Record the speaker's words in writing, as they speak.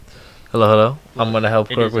Hello, hello. I'm going to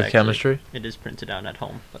help It Kirk is with actually- chemistry. It is printed out at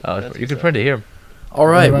home. But Oh, That's you can what's print it here. All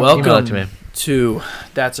right, Email it welcome to me. to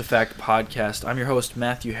That's a Fact podcast. I'm your host,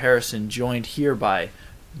 Matthew Harrison, joined here by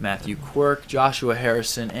Matthew Quirk, Joshua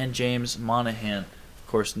Harrison, and James Monahan. Of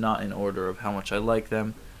course, not in order of how much I like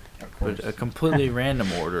them, but a completely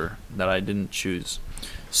random order that I didn't choose.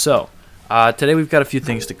 So, today we've got a few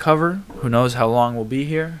things to cover. Who knows how long we'll be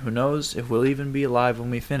here? Who knows if we'll even be alive when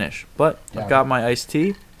we finish? But I've got my iced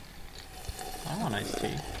tea. I want iced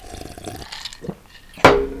tea.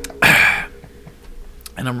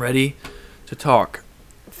 And I'm ready to talk.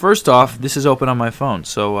 First off, this is open on my phone,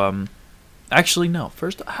 so actually no.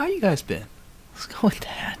 First, how you guys been? Let's go with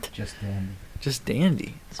that. Just dandy. Just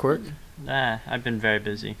dandy. Quirk? I've been very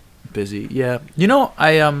busy. Busy. Yeah. You know,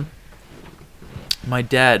 my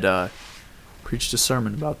dad preached a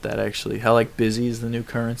sermon about that actually. How like busy is the new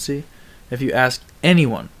currency. If you ask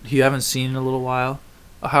anyone who you haven't seen in a little while,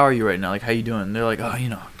 how are you right now? Like, how you doing? They're like, oh,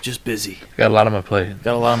 just busy. Got a lot on my plate.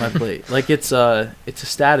 Got a lot on my plate. Like it's a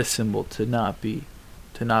status symbol to not be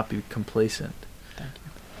complacent. Thank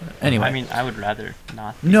you. Anyway. I mean, I would rather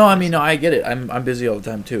not. Be No, I busy. mean, no, I get it. I'm busy all the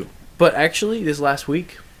time too. But actually, this last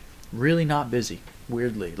week, really not busy.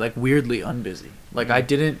 Weirdly unbusy. Like I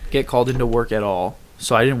didn't get called into work at all,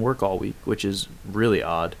 so I didn't work all week, which is really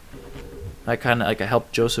odd. I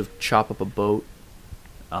helped Joseph chop up a boat.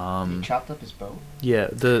 He chopped up his boat? Yeah,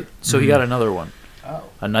 so he got another one, Oh.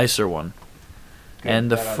 a nicer one, Good, and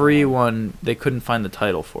the that other free one they couldn't find the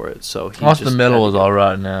title for it, so he Plus, just the middle had was to- all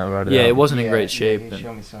rotten out. Right Yeah, out. it wasn't in Yeah, great shape. Yeah, and- he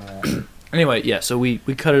showed me some of that. Anyway, yeah, so we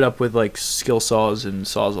cut it up with like skill saws and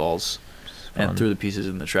sawzalls and Fun. threw the pieces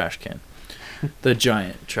in the trash can. The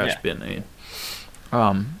giant trash Yeah. bin, I mean.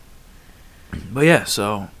 But yeah,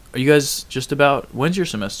 so are you guys just about, when's your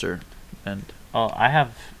semester? And Oh, I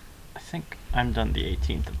think I'm done the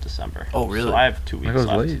 18th of December. Oh, really? So I have 2 weeks That goes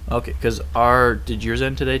left. late. okay, cuz did yours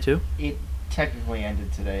end today too? It technically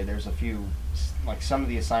ended today. There's a few, like some of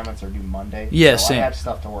the assignments are due Monday. Yeah, so same. I have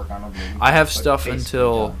stuff to work on over the weekend. I have but stuff basically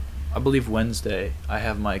until done. I believe Wednesday. I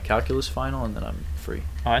have my calculus final and then I'm free.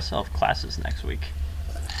 Oh, I still have classes next week.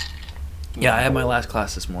 Yeah, I had my last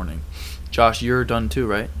class this morning. Josh, you're done too,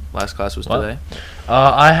 right? Last class was What? today.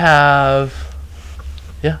 I have.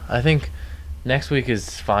 Yeah, I think next week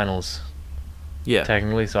is finals. Yeah.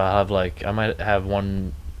 Technically, so I might have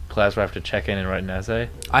one class where I have to check in and write an essay.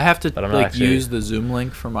 I have to But I'm not like actually- use the Zoom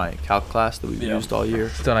link for my calc class that we've Yeah. used all year.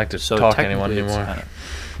 Still don't like to So talk to anyone technically it's anymore. kinda-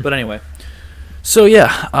 But anyway, so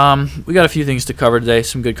yeah, we got a few things to cover today.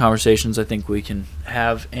 Some good conversations I think we can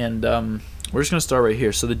have, and we're just gonna start right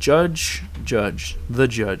here. So the judge.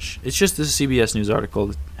 It's just this CBS News article.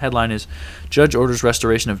 The headline is: Judge orders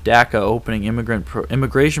restoration of DACA, opening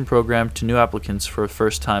immigration program to new applicants for the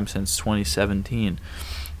first time since 2017.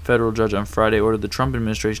 Federal judge on Friday ordered the Trump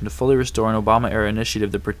administration to fully restore an Obama-era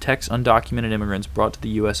initiative that protects undocumented immigrants brought to the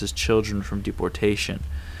U.S. as children from deportation,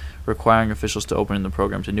 requiring officials to open the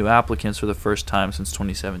program to new applicants for the first time since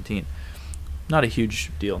 2017. Not a huge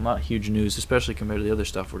deal, not huge news, especially compared to the other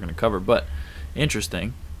stuff we're going to cover, but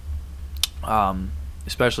interesting,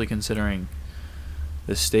 especially considering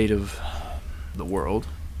the state of the world,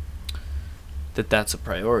 that's a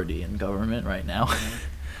priority in government right now.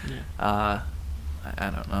 Yeah. I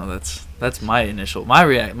don't know. That's my initial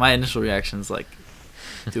reaction is like,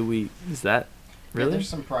 is that Yeah, really? there's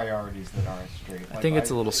some priorities that aren't straight. I think it's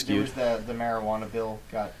a little skewed. There was the marijuana bill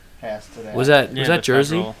got passed today. Was that Yeah, the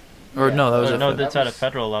Jersey? federal- Or Yeah. no, that was Oh, a no, fe- that's that at a was-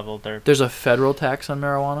 federal level. there's a federal tax on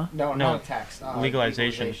marijuana? No, No, not a tax.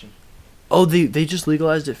 legalization. Oh, they just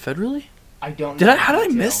legalized it federally? I don't. Did know I- the how did I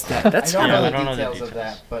details. miss that? That's I don't Yeah, know I the don't know the details of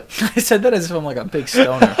that, details. but I said that as if I'm like a big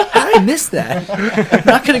stoner. How did I miss that? I'm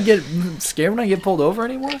not gonna get scared when I get pulled over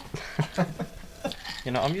anymore?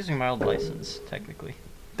 I'm using my old license, technically.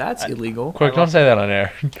 That's illegal. Quick, don't say that on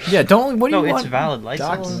air. Yeah, don't. What do No, you it's want? valid license.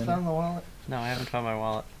 Document. found the wallet. No, I haven't found my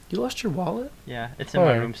wallet. You lost your wallet? Yeah, it's in my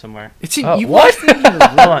Where? room somewhere. It's in, Oh, you what? lost it in your room.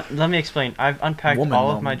 Hold on, let me explain. I've unpacked Woman all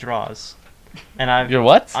of my moment. drawers, and I've You're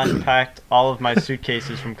what? unpacked all of my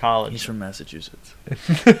suitcases from He's college, from Massachusetts.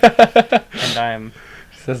 and I'm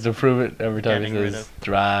Says to prove it every time he Getting rid says of.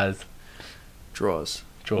 dries. Draws.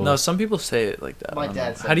 Draws. No, some people say it like that. I My don't dad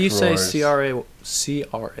know. said How do you say drawers. Crayyon?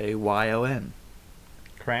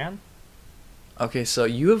 crayon. Okay, so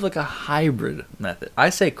you have like a hybrid method. I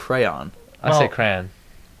say crayon. I say Well- crayon.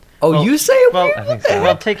 Oh, Well- you say it well, weird? I think so.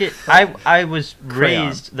 Well, take it. I was Crayon.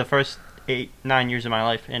 raised the first 8-9 years of my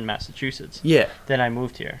life in Massachusetts. Yeah, Then I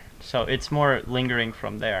moved here, so it's more lingering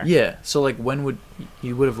from there. yeah. So like, when would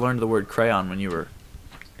you would have learned the word crayon when you were,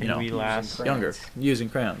 you And know, we last Crayons. younger, using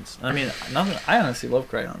crayons? I mean, nothing. I honestly love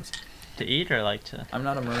crayons. to eat or like to. I'm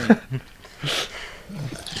not a marine.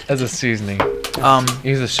 as a seasoning. I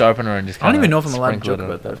Use a sharpener and just. don't even kinda know if I'm allowed to sprinkle joke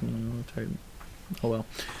it about on. that. Oh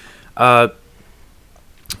well.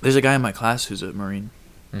 There's a guy in my class who's a Marine.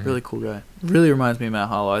 Mhm. Really cool guy. Really reminds me of Matt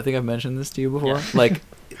Hollow. I think I've mentioned this to you before. Yeah. Like,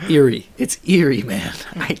 eerie. It's eerie, man.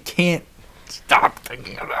 I can't stop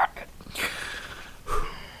thinking about it.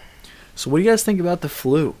 So what do you guys think about the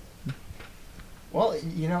flu? Well,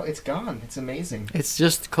 it's gone. It's amazing. It's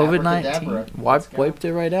just COVID-19. Abracadabra. Wiped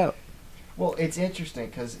it right out. Well, it's interesting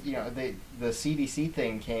because the CDC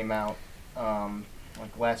thing came out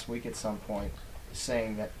like last week at some point,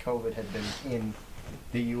 saying that COVID had been in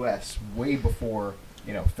the U.S. way before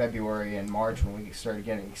February and March when we started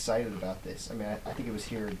getting excited about this. I mean, I think it was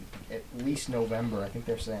here at least November. I think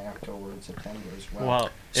they're saying October and September as well. Well,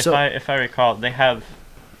 if I recall, they have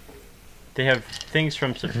things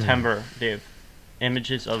from September. They have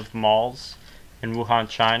images of malls in Wuhan,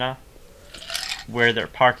 China, where their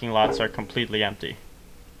parking lots are completely empty.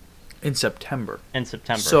 In September.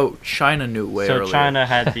 So China knew way earlier. So China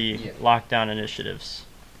had the lockdown initiatives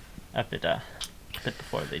a bit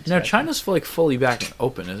before they decided. Now China's fully back and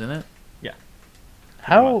open, isn't it? Yeah.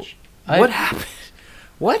 How? What happened?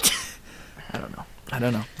 What? I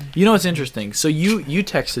don't know. You know what's interesting? So you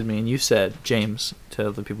texted me and you said, James,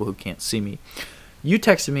 to the people who can't see me, you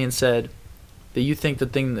texted me and said that you think the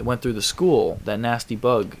thing that went through the school, that nasty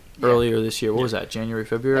bug earlier this year, what was that, January,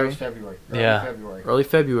 February? That was February. Early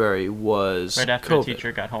February was right after COVID. a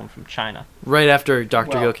teacher got home from China. Right after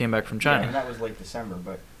Dr. Gill came back from China. Yeah, and that was late December,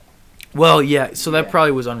 but... Well, yeah, so that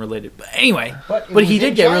probably was unrelated. But anyway, but he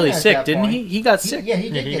did get really sick, didn't he? He got sick. He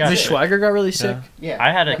did he get got Miss sick. Schwager got really sick. Yeah.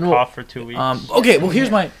 I had a cough for 2 weeks. Okay, well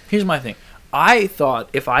here's my thing. I thought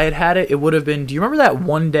if I had it, it would have been. Do you remember that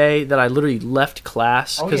one day that I literally left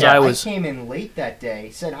class because I came in late that day,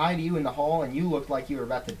 said hi to you in the hall, and you looked like you were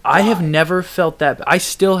about to die. I have never felt that. I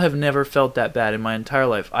still have never felt that bad in my entire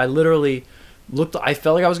life. I literally looked. I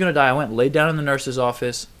felt like I was gonna die. I went, laid down in the nurse's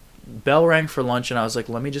office. Bell rang for lunch, and I was like,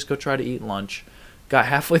 "Let me just go try to eat lunch." Got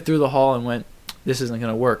halfway through the hall and went, "This isn't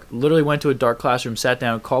gonna work." Literally went to a dark classroom, sat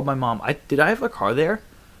down, called my mom. Did I have a car there?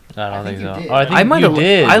 I don't think so. you did. Oh, I think I might you have.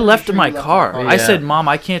 did. I left Sure my you left car. the car. I Yeah. said, "Mom,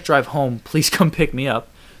 I can't drive home. Please come pick me up."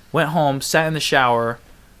 Went home, sat in the shower.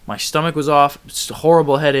 My stomach was off. Just a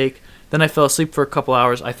horrible headache. Then I fell asleep for a couple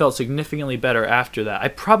hours. I felt significantly better after that. I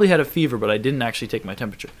probably had a fever, but I didn't actually take my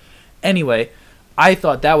temperature. Anyway, I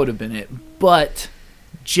thought that would have been it. But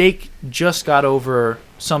Jake just got over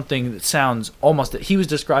something that sounds almost... He was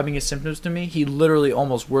describing his symptoms to me. He literally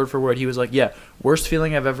almost word for word, he was like, yeah, worst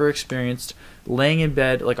feeling I've ever experienced. Laying in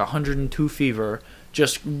bed, like 102 fever.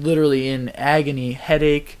 Just literally in agony,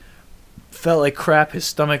 headache. Felt like crap. His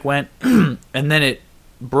stomach went. And then it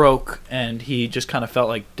broke, and he just kind of felt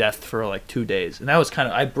like death for like 2 days. And that was kind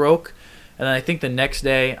of... I broke, and then I think the next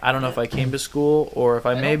day, I don't know if I came to school or if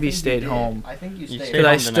I don't maybe think you stayed did. home. I think you stayed stayed Because I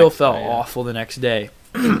home the still next felt day, yeah. awful the next day.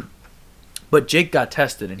 But Jake got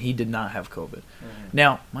tested, and he did not have COVID.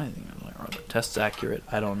 Now, my thing is like, are the tests accurate?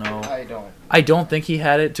 I don't know. I don't think he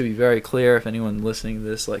had it, to be very clear. If anyone listening to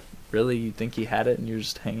this, like, really, you think he had it and you're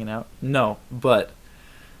just hanging out? No, but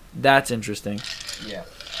that's interesting. Yeah.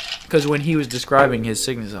 Because when he was describing his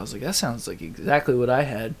sickness, I was like, that sounds like exactly what I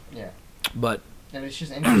had. Yeah. But And it's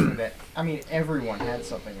just interesting that, I mean, everyone had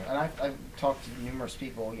something. And I've talked to numerous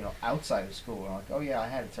people, outside of school. And like, oh, yeah, I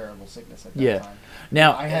had a terrible sickness at that time.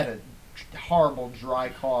 now... I had a horrible dry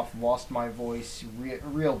cough, lost my voice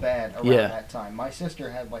real bad around that time. My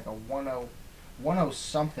sister had like a 10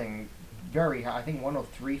 something, very high, I think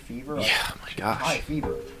 103 fever. Yeah, oh my gosh. High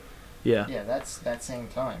fever. Yeah. Yeah, that's that same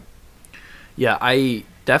time. Yeah, I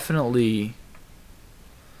definitely...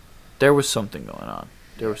 There was something going on.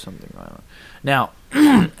 Now,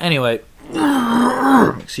 anyway,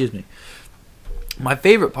 excuse me. My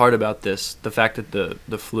favorite part about this, the fact that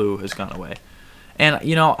the flu has gone away, and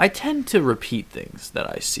I tend to repeat things that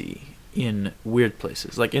I see in weird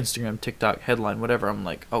places, like Instagram, TikTok, headline, whatever. I'm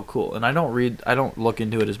like, oh, cool, and I don't look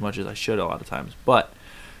into it as much as I should a lot of times, but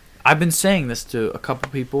I've been saying this to a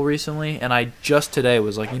couple people recently, and I just today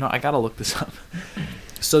was like, I gotta look this up.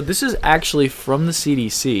 So this is actually from the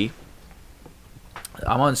CDC.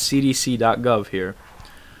 I'm on cdc.gov here,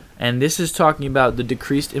 and this is talking about the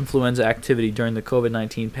decreased influenza activity during the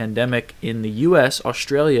COVID-19 pandemic in the U.S.,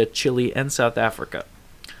 Australia, Chile, and South Africa.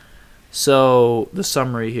 So the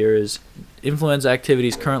summary here is influenza activity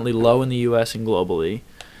is currently low in the U.S. and globally.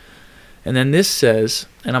 And then this says,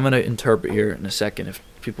 and I'm going to interpret here in a second if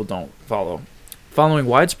people don't follow. Following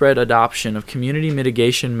widespread adoption of community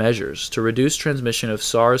mitigation measures to reduce transmission of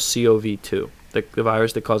SARS-CoV-2, the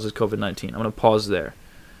virus that causes COVID-19. I'm going to pause there.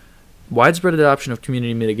 Widespread adoption of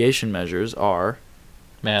community mitigation measures are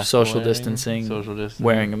social wearing, distancing, social distancing,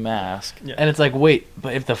 wearing a mask. Yeah. And it's like, wait,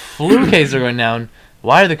 but if the flu cases are going down,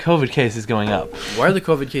 why are the COVID cases going up? Why are the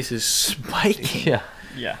COVID cases spiking? Yeah.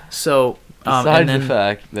 Yeah. So, Besides and then, the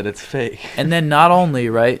fact that it's fake. and then not only,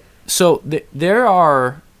 right? So there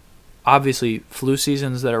are obviously flu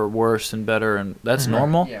seasons that are worse and better, and that's Mhm.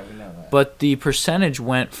 normal. Yeah, we know that. But the percentage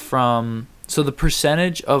went from, so the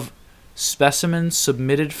percentage of specimens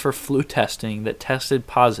submitted for flu testing that tested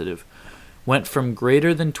positive went from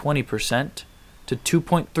greater than 20% to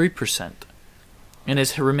 2.3%, and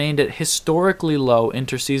has remained at historically low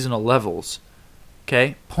interseasonal levels.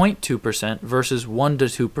 Okay, 0.2% versus 1 to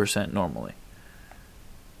 2% normally.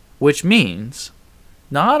 Which means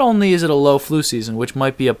not only is it a low flu season, which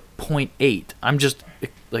might be a 0.8, I'm just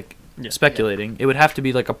like Yeah. speculating, it would have to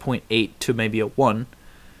be like a 0.8 to maybe a 1.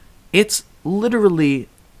 It's literally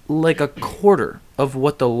like a quarter of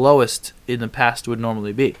what the lowest in the past would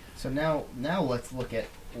normally be. So now let's look at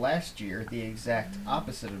last year, the exact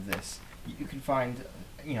opposite of this. You can find,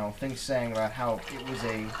 things saying about how it was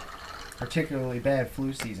a particularly bad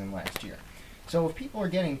flu season last year. So if people are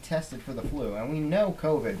getting tested for the flu, and we know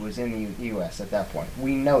COVID was in the U.S. at that point,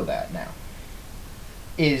 we know that now.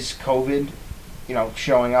 Is COVID,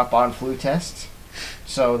 showing up on flu tests?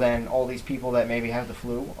 So then all these people that maybe have the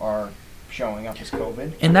flu are showing up as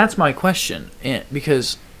COVID? And that's my question,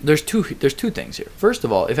 because there's two things here. First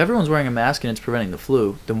of all, if everyone's wearing a mask and it's preventing the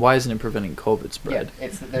flu, then why isn't it preventing COVID spread? Yeah,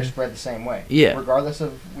 they're spread the same way. Yeah. Regardless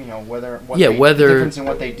of whether the difference in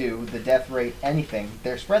what they do, the death rate, anything,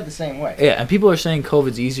 they're spread the same way. Yeah, and people are saying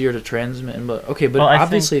COVID's easier to transmit, but Well, I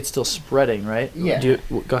obviously it's still spreading, right? Yeah.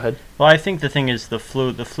 Go ahead. Well, I think the thing is the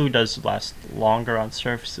flu does last longer on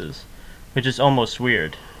surfaces, which is almost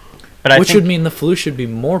weird. But Which would mean the flu should be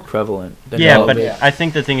more prevalent than yeah, COVID. but Yeah. I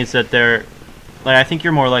think the thing is that I think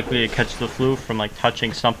you're more likely to catch the flu from like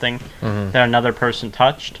touching something Mhm. that another person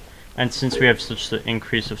touched, and since we have such an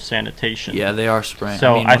increase of sanitation. Yeah, they are spraying.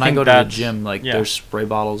 So I mean, I when I think go to the that's- gym, yeah. there's spray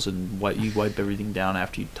bottles and you wipe everything down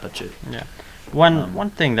after you touch it. Yeah. One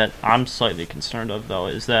thing that I'm slightly concerned of though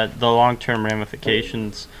is that the long-term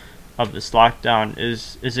ramifications of this lockdown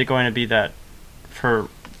is it going to be that for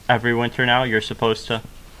every winter now you're supposed to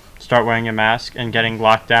start wearing a mask and getting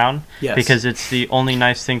locked down Yes. because it's the only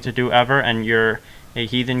nice thing to do ever, and you're a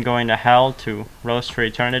heathen going to hell to roast for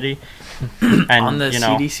eternity. And On the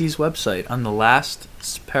CDC's website, on the last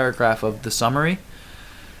paragraph of the summary,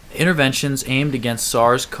 interventions aimed against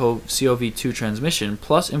SARS-CoV-2 transmission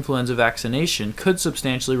plus influenza vaccination could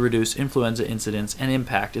substantially reduce influenza incidence and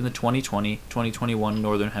impact in the 2020-2021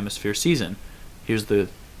 Northern Hemisphere season. Here's the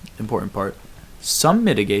important part. Some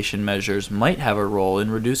mitigation measures might have a role in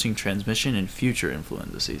reducing transmission in future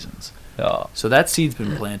influenza seasons. Yeah. So that seed's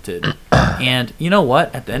been planted. And you know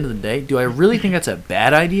what? At the end of the day, do I really think that's a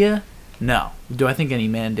bad idea? No. Do I think any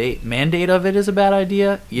mandate of it is a bad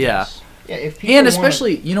idea? Yeah. Yes. Yeah, if people And wanna-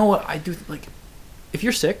 especially, you know what I do, like, if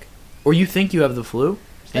you're sick or you think you have the flu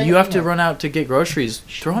and you have to run out to get groceries,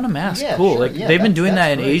 throw on a mask. Yeah, Cool. sure, Like yeah, they've been that's- doing that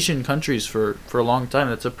that's in great. Asian countries for a long time.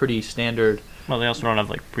 That's a pretty standard. Well, they also don't have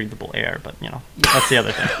like breathable air, but that's the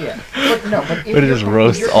other thing. Yeah, but if But it you're just com-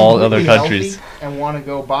 roasts if you're all other completely healthy countries. and want to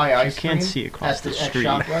go buy ice can't cream see across at the at street.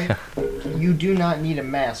 ShopRite, you do not need a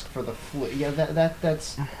mask for the flu. Yeah,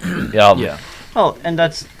 that's Yeah. Yeah. Well, and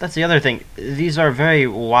that's the other thing. These are very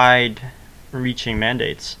wide-reaching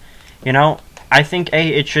mandates. I think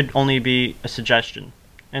it should only be a suggestion,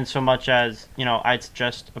 in so much as I'd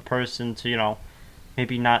suggest a person to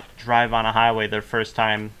maybe not drive on a highway their first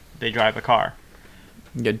time they drive a car.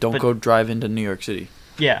 Yeah, don't But- go drive into New York City.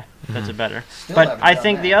 Yeah, that's a better. Still But haven't I done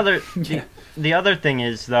think that. the other thing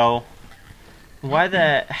is though, why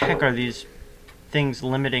the heck are these things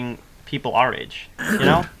limiting people our age?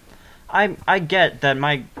 I get that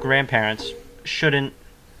my grandparents shouldn't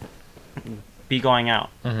be going out.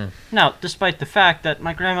 Mhm. Now, despite the fact that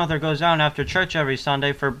my grandmother goes out after church every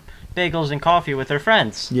Sunday for bagels and coffee with her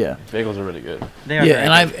friends. Yeah. Bagels are really good. They are Yeah, very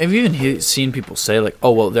and good. I've even seen people say like,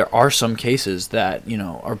 "Oh, well, there are some cases that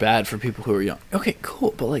are bad for people who are young." Okay,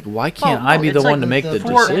 cool, but like, why can't I be it's the like one to make the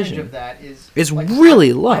percentage decision? of that is It's like,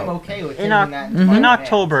 really I'm low. okay with In taking Oc- that. Mhm. into my In hands.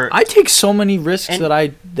 October, I take so many risks And-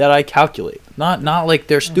 that I calculate. Not like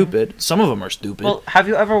they're stupid. Some of them are stupid. well, have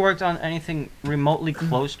you ever worked on anything remotely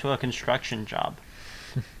close to a construction job?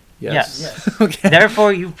 yes. Yes. Okay.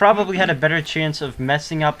 Therefore, you've probably had a better chance of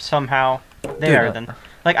messing up somehow there Dude. than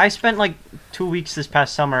like I spent like 2 weeks this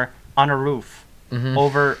past summer on a roof Mhm.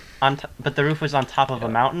 over on but the roof was on top of a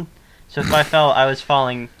mountain, so if I fell, I was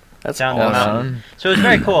falling That's down the awesome. mountain. So it was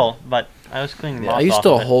very cool, but I was cleaning the Yeah, I moss used off to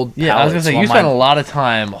of it. hold. Yeah, I was gonna pallets say while you my- spent a lot of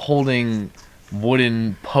time holding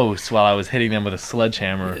wooden posts while I was hitting them with a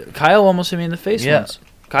sledgehammer. Kyle almost hit me in the face Yeah. once.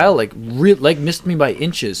 Kyle like missed me by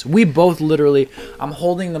inches. We both literally, I'm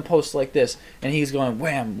holding the post like this, and he's going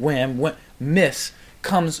wham, wham, wham, miss,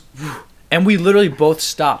 comes, and we literally both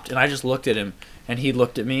stopped, and I just looked at him, and he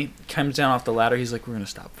looked at me, comes down off the ladder, he's like, we're going to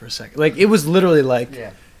stop for a second. Like, it was literally like,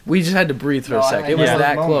 Yeah. we just had to breathe for a second. It was those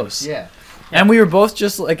that moments, close. Yeah. And we were both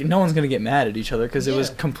just like, no one's going to get mad at each other because it was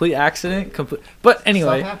Yeah. complete accident. But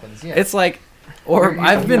anyway, Stuff happens. Yeah. it's like, or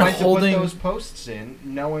I've been went to holding. put those posts in,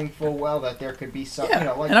 knowing full well that there could be some. Yeah, You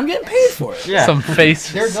know, like, and I'm getting paid for it. Yeah. Some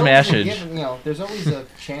face There's always a smashage. given, there's always a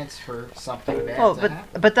chance for something bad Well, to but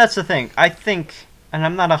happen. but that's the thing. I think, and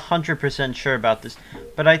I'm not 100% sure about this,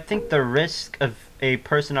 but I think the risk of a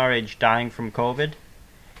person our age dying from COVID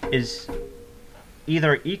is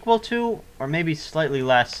either equal to or maybe slightly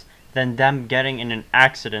less than them getting in an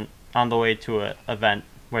accident on the way to an event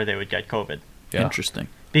where they would get COVID. Yeah. Interesting.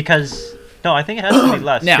 Because no, I think it has to be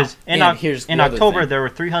less. Now, 'cause in, and here's in the other October thing. there were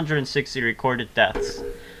 360 recorded deaths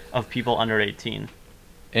of people under 18.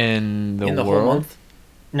 In the In the world? whole month.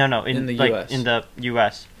 No, In the like, US. in the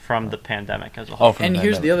U.S. from the pandemic as a whole. Oh, from And the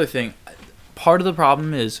here's pandemic. the other thing. Part of the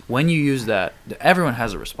problem is when you use that, everyone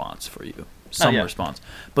has a response for you. Some yeah. response.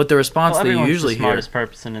 But the response Well, that you everyone's usually the hear. smartest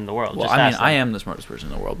person in the world. Well, Just I mean, ask them. I am the smartest person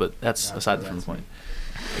in the world, but that's Yeah, aside so from the that's point.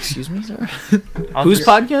 Excuse me, sir? I'll Whose just-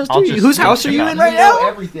 podcast I'll are you? just Whose house are think you about in it. right You know now?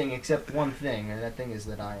 everything except one thing, and that thing is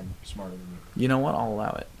that I am smarter than you. You know what? I'll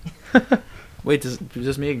allow it. Wait, does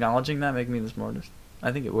just me acknowledging that make me the smartest?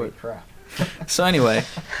 I think it would. Wait, crap. So anyway,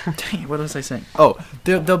 dang, what was I saying? Oh,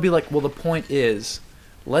 they'll be like, well, the point is,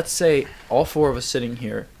 let's say all four of us sitting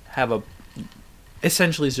here have a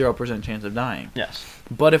essentially 0% chance of dying. Yes.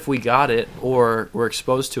 But if we got it or were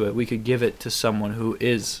exposed to it, we could give it to someone who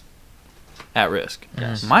is at risk.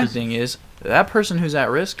 Yes. My thing is, that person who's at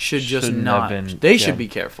risk should just Shouldn't have not. been- They yeah. should be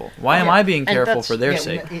careful. Why am Yeah, I being and careful that's- for their Yeah,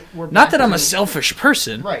 sake? we're Not back that I'm a to- selfish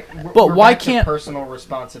person. Right. But we're why back to can't- personal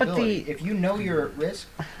responsibility? But if you know you're at risk,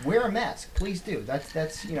 wear a mask. Please do. That's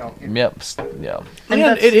if- Yep. Yeah. And And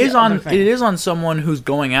that's it the is on other thing. it is on someone who's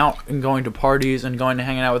going out and going to parties and going to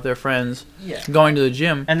hanging out with their friends, Yeah. going to the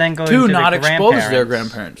gym, And then going to to not the expose their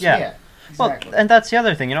grandparents. Yeah. Exactly. Well, and that's the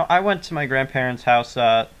other thing. I went to my grandparents' house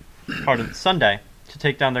part of Sunday to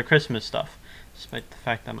take down their Christmas stuff, despite the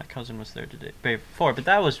fact that my cousin was there today before. But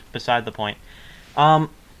that was beside the point.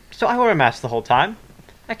 So I wore a mask the whole time.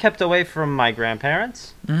 I kept away from my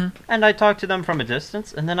grandparents, Mhm. and I talked to them from a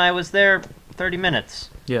distance. And then I was there 30 minutes.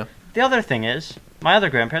 Yeah. The other thing is, my other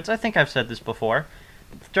grandparents. I think I've said this before.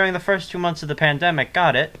 During the first 2 months of the pandemic,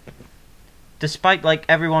 got it. Despite like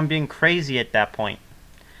everyone being crazy at that point.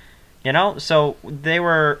 So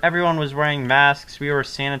everyone was wearing masks, we were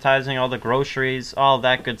sanitizing all the groceries, all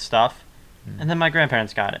that good stuff. And then my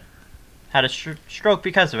grandparents got it. Had a stroke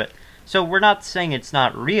because of it. So we're not saying it's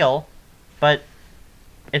not real, but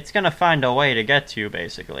it's going to find a way to get to you,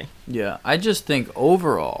 basically. Yeah, I just think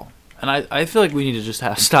overall, and I feel like we need to just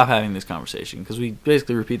stop having this conversation because we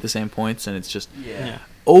basically repeat the same points, and it's just Yeah.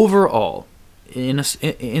 overall, in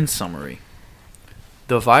summary,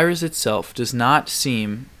 the virus itself does not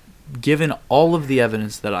seem, given all of the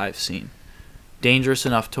evidence that I've seen, dangerous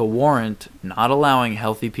enough to warrant not allowing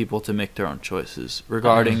healthy people to make their own choices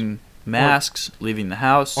regarding masks, leaving the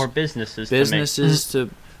house, Or businesses. businesses to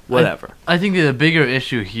whatever. I think that the bigger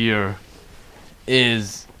issue here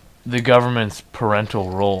is the government's parental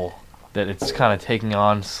role that it's kind of taking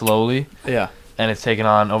on slowly, Yeah. and it's taken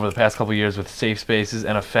on over the past couple of years with safe spaces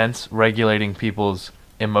and a fence regulating people's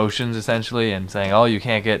emotions essentially, and saying, oh, you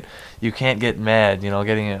can't get mad,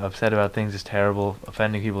 getting upset about things is terrible,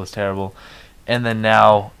 offending people is terrible, and then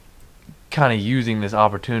now kind of using this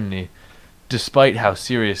opportunity, despite how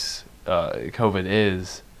serious COVID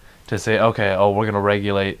is, to say, okay, we're going to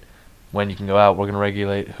regulate when you can go out, we're going to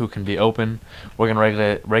regulate who can be open, we're going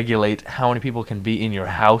to regulate how many people can be in your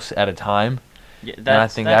house at a time. Yeah, And I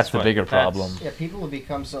think that's the bigger problem. Yeah, people have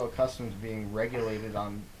become so accustomed to being regulated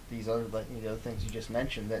on these other things you just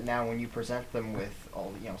mentioned that now when you present them with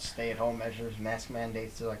all stay-at-home measures, mask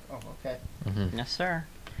mandates, they're like, oh, okay. Mm-hmm. Yes, sir.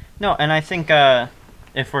 No, and I think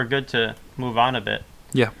if we're good to move on a bit,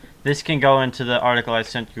 Yeah. this can go into the article I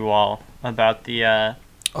sent you all about the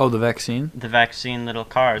Oh, the vaccine? vaccine little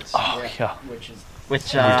cards, Oh, yeah. Which is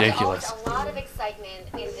which Ridiculous. A lot of excitement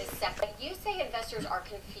in this sector. You say investors are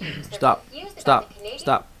confused. They're Stop. confused about Stop. the Canadian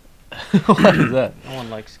Stop. What is that? no one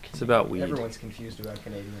likes. It's about weed. everyone's confused about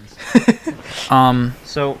Canadians.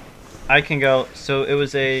 So, I can go. So it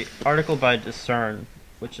was a article by Discern,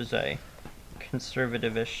 which is a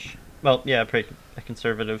conservative-ish, a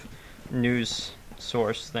conservative news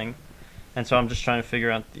source thing, and so I'm just trying to figure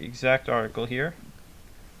out the exact article here.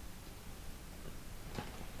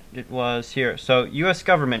 It was here. So, U.S.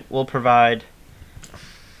 government will provide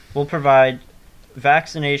will provide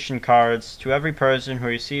vaccination cards to every person who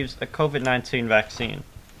receives a COVID-19 vaccine.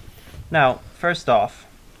 Now, first off,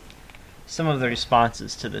 some of the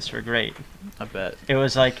responses to this were great. I bet. It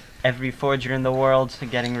was like every forger in the world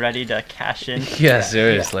getting ready to cash in. Yeah,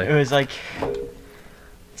 seriously. It was like,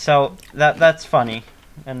 so that's funny,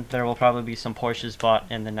 and there will probably be some Porsches bought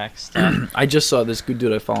in the next. I just saw this good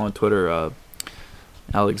dude I follow on Twitter,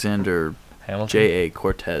 Alexander Hamilton. J.A.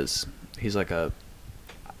 Cortez. He's like a...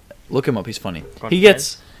 Look him up, he's funny.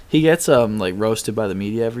 Cortez? He gets like roasted by the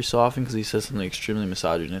media every so often because he says something extremely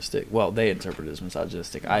misogynistic. Well, they interpret it as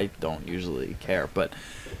misogynistic. I don't usually care, but...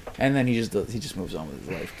 And then he just moves on with his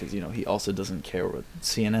life because, he also doesn't care what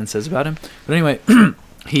CNN says about him. But anyway,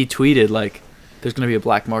 he tweeted, like, there's going to be a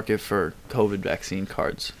black market for COVID vaccine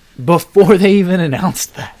cards before they even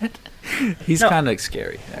announced that. He's No. kind of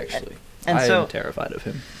scary, actually. And I so- am terrified of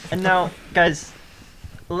him. And now, guys,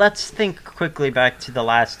 let's think quickly back to the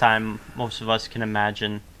last time most of us can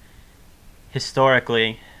imagine,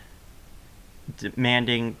 historically,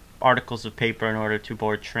 demanding articles of paper in order to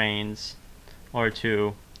board trains or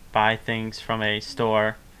to buy things from a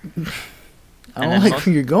store. I And don't then like most-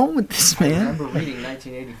 where you're going with this, I man. remember reading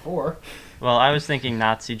 1984. Well, I was thinking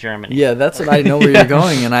Nazi Germany. Yeah, that's what I know where you're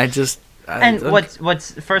going, and I just... And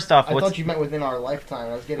what's first off, I what's thought you meant within our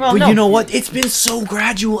lifetime. I was getting. Well, But no. you know what? It's been so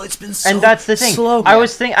gradual. It's been so and that's the thing. slow. I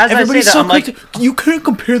was thinking, as Everybody's I say that, so I'm like, quick to, you couldn't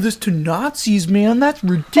compare this to Nazis, man. That's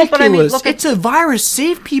ridiculous. but I mean, look at- it's a virus.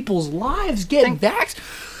 Save people's lives. Get vaxxed.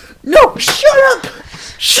 No, shut up!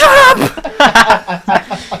 Shut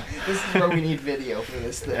up! This is where we need video for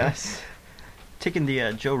this thing. yes, taking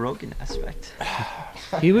the Joe Rogan aspect.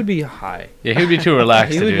 He would be high. Yeah, he'd be too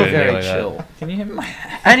relaxed He to would do be anything very like chill. Can you hear my...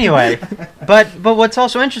 Anyway, but what's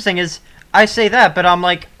also interesting is I say that, but I'm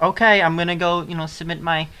like, okay, I'm gonna go, submit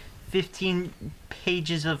my 15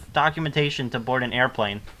 pages of documentation to board an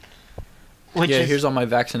airplane. Which Yeah, is, here's all my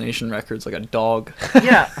vaccination records, like a dog.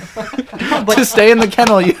 yeah, To stay in the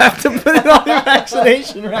kennel, you have to put in all your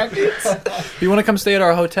vaccination records. You want to come stay at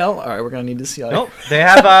our hotel? All right, we're gonna need to see. nope. They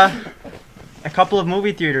have a couple of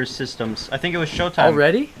movie theater systems. I think it was Showtime.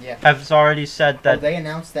 Already? Yeah. Has already said Oh, that. they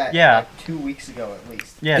announced that Yeah. like 2 weeks ago at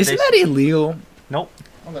least. Yeah, Isn't they, that illegal? nope.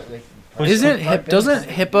 Oh, they- Isn't private doesn't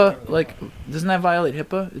business- HIPAA doesn't that violate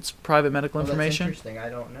HIPAA? It's private medical Oh, that's information. interesting. I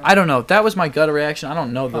don't know. I don't know. That was my gut reaction. I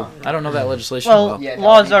don't know that legislation Well, well. Yeah, no,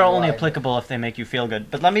 laws neither are do only I. applicable if they make you feel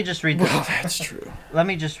good. But let me just read. Well, that's true. Let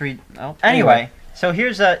me just read. Oh, anyway, so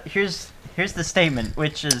here's the statement,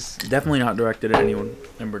 which is Definitely not directed at anyone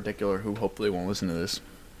in particular who hopefully won't listen to this.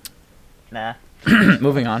 nah.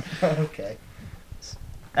 Moving on. Okay.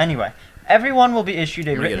 Anyway, everyone will be issued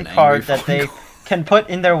a I'm gonna get written an card angry that phone they call. can put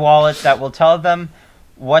in their wallet that will tell them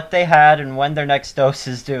what they had and when their next dose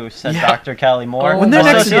is due, said Yeah. Dr. Kelly Moore, Oh, when their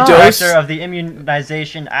next Associate dose- Director of the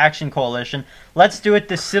Immunization Action Coalition. Let's do it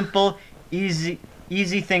the simple, easy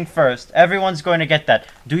thing first. Everyone's going to get that.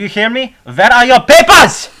 Do you hear me? Where are your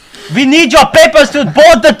papers? We need your papers to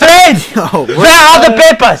board the train. Oh, Where are the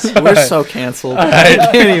papers? we're so canceled. I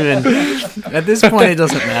can't even. At this point, it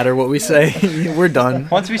doesn't matter what we say. We're done.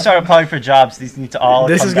 Once we start applying for jobs, these need to all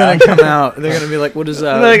This come is gonna down. come out. They're gonna be like, "What is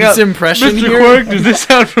Like, this impression Mr. here? Quirk, does this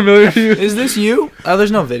sound familiar to you? Is this you? Oh,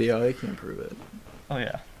 there's no video. I can't prove it. Oh,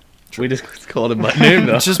 yeah. We just called him by name,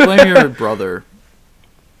 though. Just blame your brother.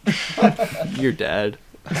 Your dad.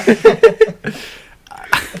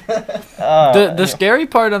 The scary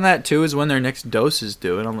part on that too is when their next dose is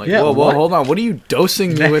due, and I'm like, Yeah, whoa, what? hold on, what are you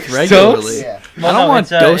dosing me with Next regularly? dose? Yeah. I Well, don't no, want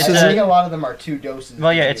it's a- doses. I think a lot of them are 2 doses.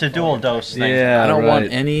 Well, yeah, to it's a get dual fully dose infected. thing. Yeah, I don't want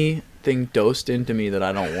right. anything dosed into me that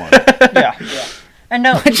I don't want. Yeah. Yeah. And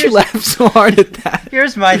no, Why'd you laugh so hard at that?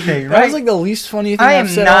 here's my thing, That right? was like the least funny thing I I've am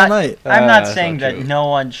said not. all night. I'm not That's saying not that true. no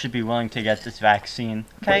one should be willing to get this vaccine.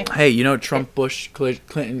 Okay. Hey, you know Trump, Bush,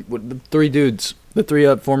 Clinton, the 3 dudes, the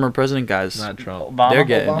 3 former president guys. Not Trump. Obama. They're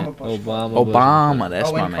getting Obama, it. Bush. Obama, that's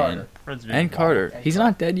Oh, my and man. Carter. Fred's And Carter. And He's Carter.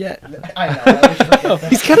 not dead yet. I know. I always forget that.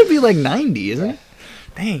 He's got to be like 90, isn't he?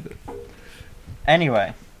 Dang.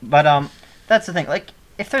 Anyway, but that's the thing. Like,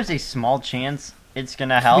 if there's a small chance it's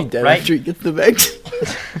gonna He'll help, be dead right? after he gets the vaccine.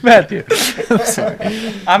 Matthew. I'm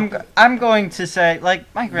sorry. I'm going to say,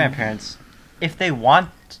 like, my grandparents, if they want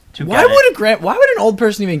to Why get why would an old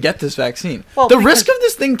person even get this vaccine? Well, the because- risk of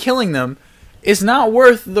this thing killing them is not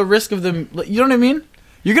worth the risk of them. You know what I mean?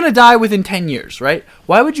 You're gonna die within 10 years, right?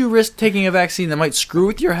 Why would you risk taking a vaccine that might screw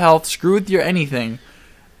with your health, screw with your anything,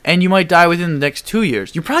 and you might die within the next 2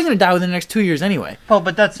 years? You're probably gonna die within the next 2 years anyway. Well,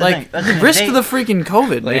 but that's the thing. Like, That's the thing. risk They- the freaking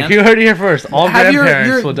COVID, Like, man. you heard it here first. All Have your- grandparents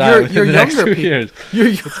your- will die your- within your the next younger 2 peop- years.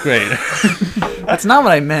 You're- It's great. That's not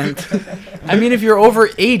what I meant. I mean, if you're over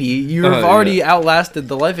 80, you've Oh, already yeah. outlasted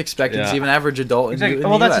the life expectancy Yeah. of an average adult. Exactly. In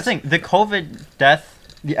Well, the that's US. the thing. The COVID death,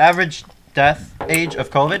 the average death age of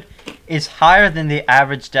COVID is higher than the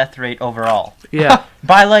average death rate overall Yeah,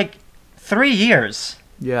 by like 3 years.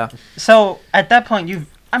 yeah. So at that point,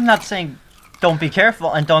 I'm not saying don't be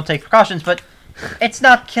careful and don't take precautions, but it's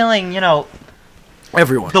not killing,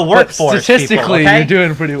 Everyone. the workforce. Statistically, people, okay? you're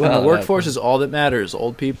doing pretty well. And the workforce is all that matters.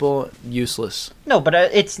 Old people, useless. No, but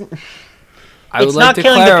it's I would It's like not to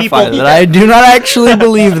killing the clarify people- that I do not actually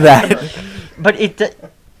believe that. but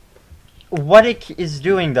what it is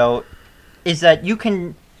doing though is that you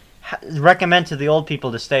can recommend to the old people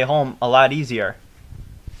to stay home a lot easier,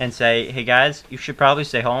 and say, hey guys, you should probably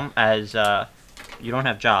stay home as you don't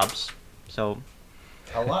have jobs, so.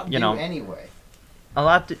 A lot You do know. anyway. A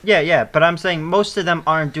lot. Yeah. But I'm saying most of them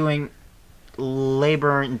aren't doing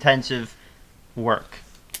labor-intensive work.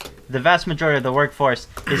 The vast majority of the workforce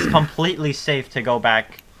is completely safe to go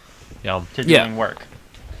back Yeah. to Yeah. doing work.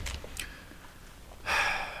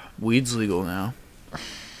 Weed's legal now.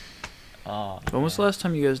 When was the last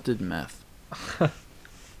time you guys did meth? When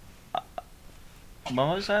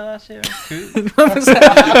was I last year?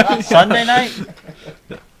 Sunday night?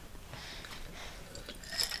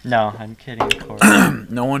 No, I'm kidding, of course.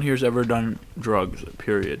 No one here's ever done drugs,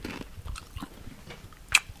 period.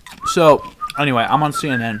 So, anyway, I'm on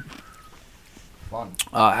CNN. Fun.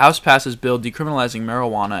 House passes bill decriminalizing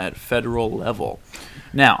marijuana at federal level.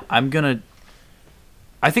 Now, I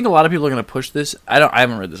think a lot of people are gonna push this. I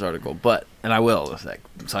haven't read this article, and I will,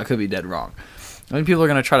 so I could be dead wrong. I think people are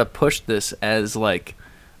gonna try to push this as like,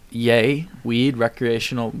 yay, weed,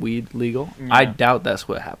 recreational weed legal. I Yeah. doubt that's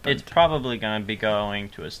what happened. It's probably going to be going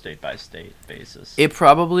to a state-by-state basis. It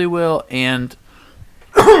probably will, and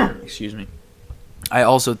excuse me. I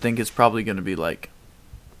also think it's probably going to be like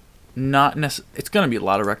it's going to be a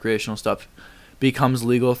lot of recreational stuff becomes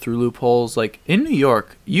legal through loopholes. Like in New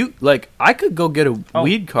York, I could go get a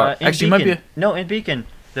weed card. In Actually, it might be Beacon. No, in Beacon,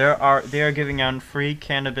 they are giving out free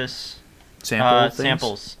cannabis a sample things.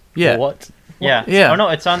 samples. Yeah. What? Yeah. Yeah. Oh no,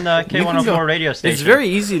 it's on the You can K104 go- radio station. It's very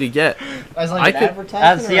easy to get. As I like could- an advertisement.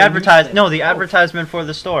 As or the a advertise newspaper? no, the Oh. advertisement for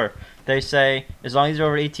the store. They say as long as you're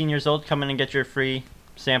over 18 years old, come in and get your free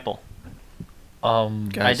sample.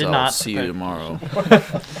 Guys, did I'll not. see you tomorrow.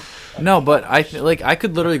 No, but I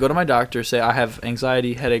could literally go to my doctor, say I have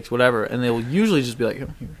anxiety, headaches, whatever, and they will usually just be like, "Here,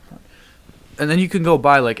 and then you can go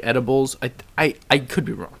buy like edibles. I could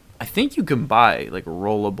be wrong. I think you can buy like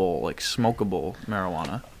rollable, like smokable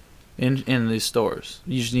marijuana in these stores.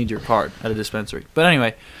 You just need your card at a dispensary. But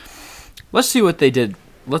anyway, let's see what they did.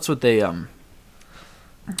 Let's what they do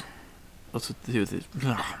with it.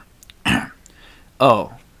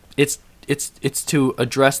 Oh, it's to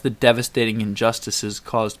address the devastating injustices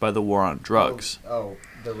caused by the war on drugs. Oh,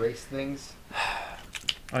 the race things.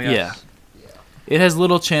 Oh Yeah. Yeah. It has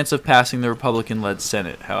little chance of passing the Republican-led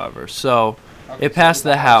Senate, however. So, Okay, it passed so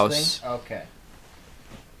the House. thing? Okay.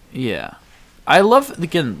 Yeah. I love,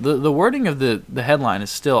 again, the wording of the headline is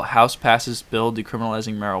still House passes bill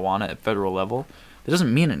decriminalizing marijuana at federal level. That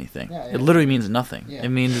doesn't mean anything. Yeah, yeah. It literally means nothing. Yeah. It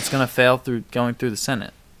means it's going to fail through going through the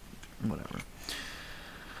Senate. Whatever.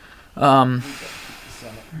 Senate.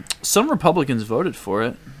 Some Republicans voted for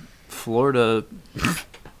it. Florida.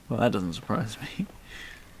 Well, that doesn't surprise me.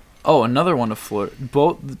 Oh, another one of Florida.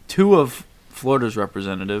 Two of Florida's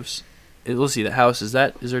representatives. Let's see. The House is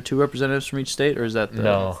there two representatives from each state, or is that the?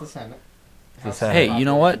 No. That's the Senate. The House Senate. Hey, you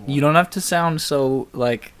know what? Population You don't have to sound so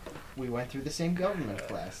like. We went through the same government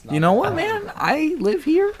class. You know what, man? I live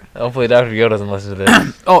here. Hopefully, Dr. Go doesn't listen to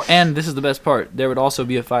this. Oh, and this is the best part. There would also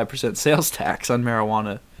be a 5% sales tax on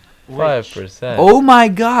marijuana. 5%. Oh my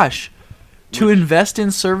gosh. To invest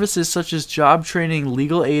in services such as job training,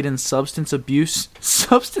 legal aid, and substance abuse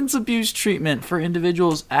treatment for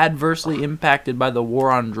individuals adversely impacted by the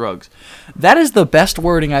war on drugs. That is the best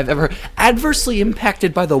wording I've ever. Adversely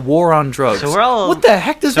impacted by the war on drugs. So we're all. What the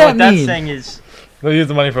heck does so that what that's mean? saying is They'll use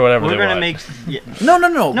the money for whatever we're they gonna want. make. Yeah, No.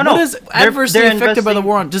 No, What no. is They're adversely affected by the investing-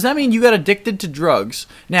 war on? Does that mean you got addicted to drugs?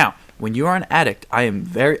 Now, when you are an addict, I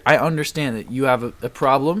understand that you have a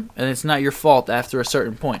problem and it's not your fault after a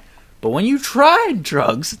certain point. But when you tried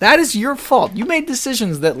drugs, that is your fault. You made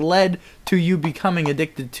decisions that led to you becoming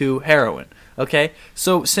addicted to heroin. Okay?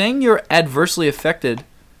 So saying you're adversely affected,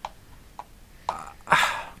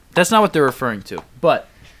 that's not what they're referring to. But,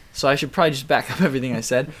 so I should probably just back up everything I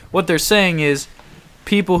said. What they're saying is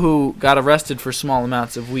people who got arrested for small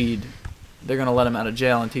amounts of weed, they're going to let them out of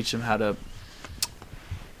jail and teach them how to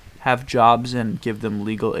have jobs and give them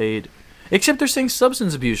legal aid. Except they're saying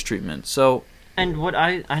substance abuse treatment. So And what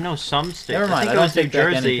I know some states, Never mind. I I think it don't was New take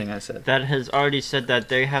back Jersey, anything I said. that has already said that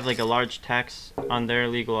they have like a large tax on their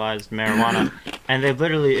legalized marijuana, and they've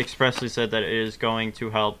literally expressly said that it is going to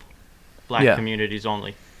help black Yeah. communities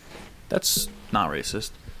only. That's not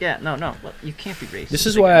racist. Yeah, no, well, you can't be racist. This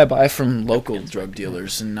is why I buy from local drug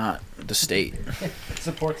dealers and not the state.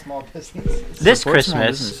 Support small businesses. This Support small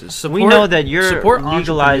Christmas, businesses. we Support- know that your support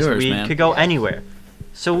legalized entrepreneurs, weed man. could go Yeah. anywhere.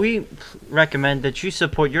 So we recommend that you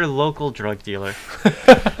support your local drug dealer.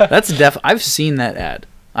 That's I've seen that ad.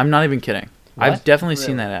 I'm not even kidding. I've What? definitely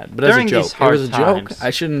seen Really? that ad, but During as a these joke. It hard was a joke. times. I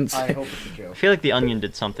shouldn't I say. hope it's a joke. I feel like the Onion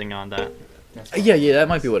did something on that. That's Yeah, that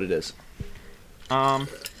might be what it is.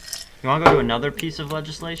 You want to go to another piece of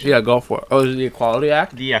legislation? Yeah, go for it. Oh, is it the Equality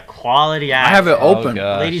Act? The Equality Act. I have it Oh, open.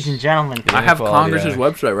 God. Ladies and gentlemen. I have Equality Congress's Act.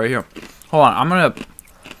 website right here. Hold on, I'm gonna.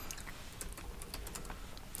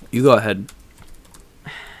 You go ahead.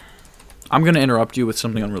 I'm gonna interrupt you with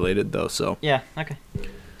something unrelated, though. So Yeah, okay.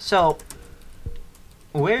 So,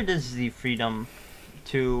 where does the freedom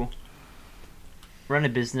to run a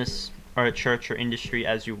business or a church or industry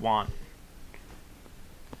as you want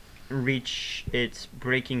reach its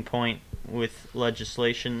breaking point with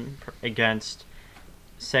legislation against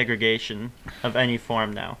segregation of any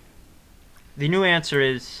form now? The new answer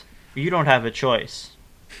is you don't have a choice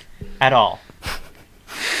at all.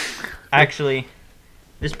 Actually,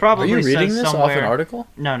 this are probably you reading says this off somewhere. an article?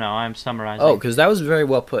 No, I'm summarizing. Oh, because that was very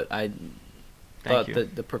well put. I Thank thought you.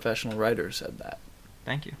 that the professional writer said that.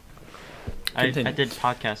 Thank you. I Continue. did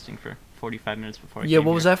podcasting for 45 minutes before I Yeah, came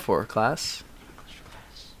what was here. that for? Class?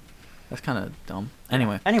 That's kind of dumb.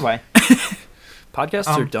 Anyway, Anyway, podcasts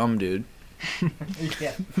are dumb, dude.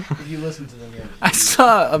 Yeah, if you listen to them, yeah. I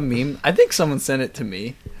saw a meme. I think someone sent it to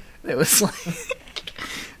me. It was like,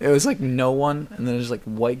 it was like no one, and then there's like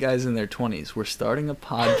white guys in their 20s. We're starting a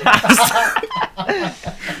podcast.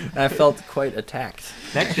 And I felt quite attacked.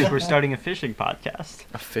 next week we're starting a fishing podcast.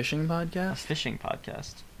 A fishing A podcast? fishing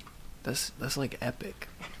podcast. That's like epic.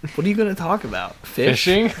 What are you gonna talk about? Fish?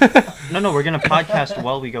 Fishing? No, we're gonna podcast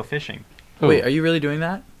while we go fishing. Wait, are you really doing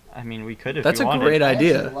that? I mean, we could if That's you a wanted. great I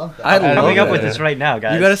idea. actually love that. I I'm love Coming up that. with this right now,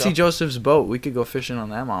 guys. You gotta so- see Joseph's boat. We could go fishing on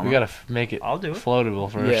that, mama. We gotta make it I'll do it.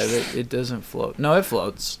 floatable first. Yeah, it doesn't float. No, it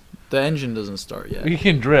floats. The engine doesn't start yet. We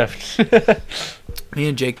can drift. Me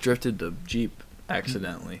and Jake drifted the Jeep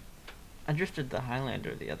accidentally. I drifted the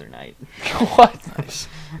Highlander the other night, What? Nice.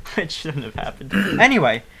 which shouldn't have happened.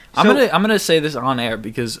 Anyway, I'm so- gonna say this on air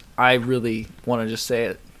because I really want to just say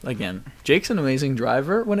it again. Jake's an amazing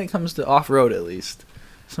driver when it comes to off road, at least.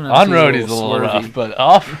 Sometimes On road he's a little swervy. rough, but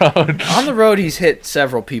off road. On the road, he's hit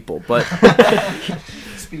several people, but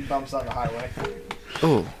Speed bumps on the highway.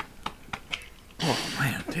 oh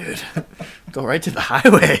man, dude, go right to the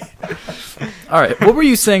highway. All right, what were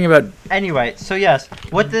you saying about? Anyway, so yes,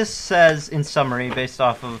 what this says in summary, based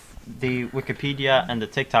off of the Wikipedia and the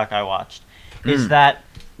TikTok I watched, is that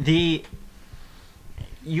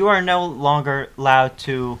you are no longer allowed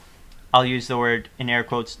to, I'll use the word in air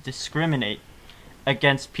quotes, discriminate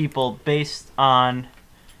against people based on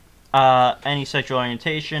any sexual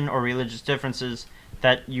orientation or religious differences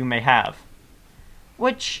that you may have.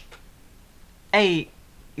 Which, if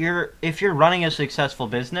you're running a successful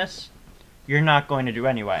business, you're not going to do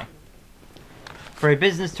anyway. For a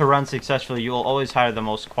business to run successfully, you will always hire the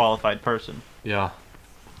most qualified person. Yeah.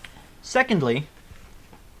 Secondly,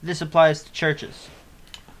 this applies to churches,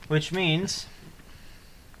 which means,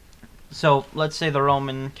 so let's say the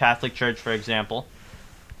Roman Catholic Church, for example,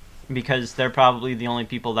 because they're probably the only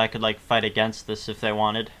people that could like fight against this if they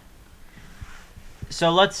wanted. So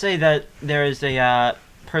let's say that there is a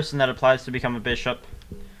person that applies to become a bishop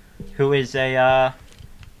who is a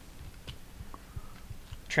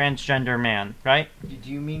transgender man, right? Do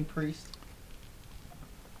you mean priest?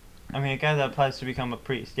 I mean, a guy that applies to become a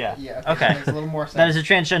priest, yeah. Yeah. Okay. That makes a little more sense. That is a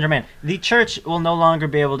transgender man. The church will no longer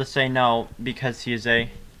be able to say no because he is a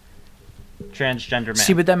transgender man.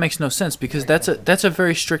 See, but that makes no sense because that's a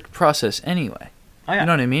very strict process anyway. Oh, yeah. You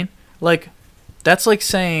know what I mean? Like, that's like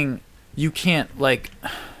saying you can't like.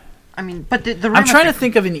 I mean, but the I'm trying to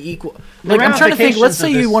think of an equal. The Like, I'm trying to think. Let's ramifications say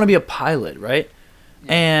of you this- want to be a pilot, right?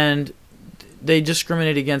 Yeah. And they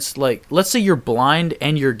discriminate against, like, let's say you're blind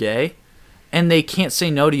and you're gay, and they can't say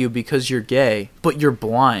no to you because you're gay, but you're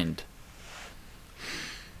blind.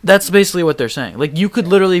 That's basically what they're saying. Like, you could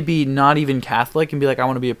literally be not even Catholic and be like, I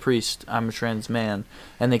want to be a priest. I'm a trans man.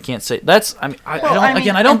 And they can't say that's. I mean, I Well, don't. I mean,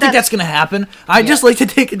 Again, I don't and think that's- that's gonna happen. I just like to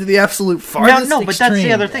take it to the absolute No, farthest no, but that's the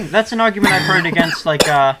extreme. other thing. That's an argument I've heard against, like,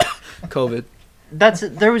 COVID.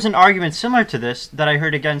 there was an argument similar to this that I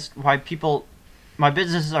heard against why my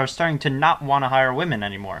businesses are starting to not want to hire women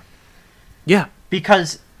anymore. Yeah.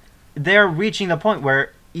 Because they're reaching the point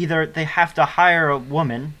where either they have to hire a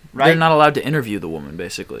woman, right? They're not allowed to interview the woman,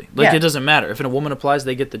 basically. Like, Yeah. it doesn't matter. If a woman applies,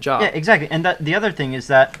 they get the job. Yeah, exactly. And the other thing is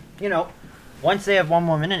that, once they have one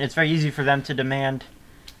woman in, it's very easy for them to demand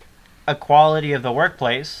equality of the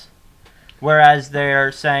workplace, whereas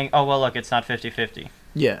they're saying, oh, well, look, it's not 50-50.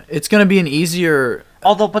 Yeah, it's going to be an easier...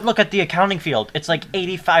 But look at the accounting field. It's like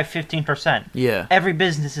 85-15%. Yeah, Every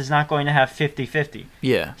business is not going to have 50-50.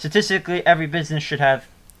 yeah. Statistically, every business should have...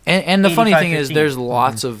 And the funny thing is, 85-15. there's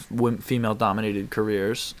lots of female-dominated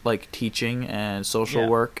careers, like teaching and social Yeah.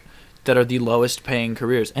 work, that are the lowest paying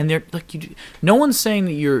careers. And they're like, no one's saying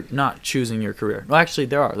that you're not choosing your career. Well, actually,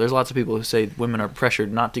 there are. There's lots of people who say women are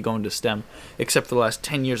pressured not to go into STEM, except for the last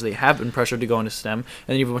 10 years they have been pressured to go into STEM. And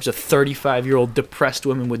then you have a bunch of 35-year-old depressed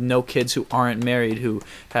women with no kids who aren't married, who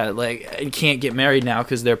can't get married now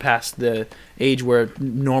because they're past the age where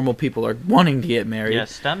normal people are wanting to get married. Yeah,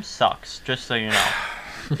 STEM sucks, just so you know.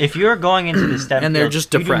 If you're going into the STEM And they're field,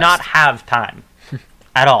 just you do depressed. not have time.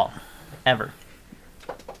 At all. Ever.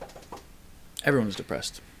 Everyone's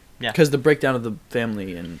depressed. Yeah. Because the breakdown of the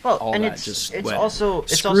family and all and that it's just it's went. also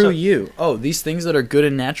it's Screw also you. Oh, these things that are good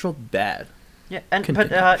and natural, bad. yeah, but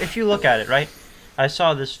Continue. if you look at it, right? I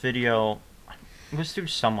saw this video. It was through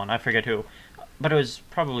someone, I forget who, but it was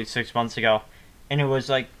probably 6 months ago, and it was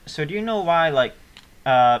like, so do you know why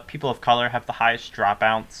people of color have the highest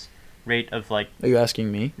dropouts rate of like? Are you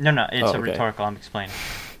asking me? No, it's Oh, a okay. rhetorical. I'm explaining.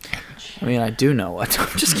 I mean, I do know. I'm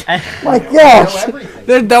just kidding. And, You know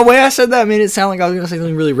everything. The way I said that made it sound like I was going to say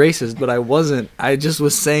something really racist, but I wasn't. I just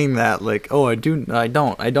was saying that, like, oh, I don't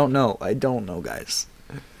know, guys.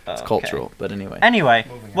 It's okay. cultural, but anyway. Anyway,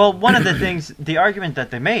 Moving well, on. one of the things, the argument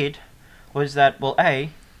that they made was that, well,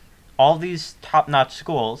 all these top-notch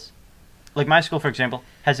schools, like my school, for example,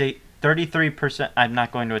 has a 33%, I'm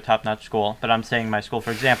not going to a top-notch school, but I'm saying my school,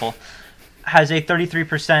 for example, has a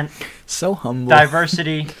 33% So humble.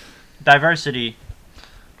 diversity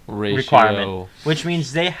Ratio. requirement, which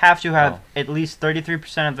means they have to have Oh. at least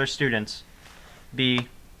 33% of their students be,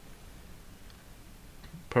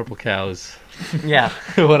 Purple cows. yeah,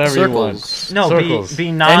 Whatever you want. Circles. no, Circles.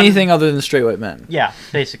 be non, Anything other than straight white men. yeah,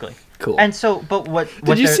 basically. Cool. And so, but what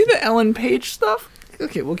Did you they're- see the Ellen Page stuff?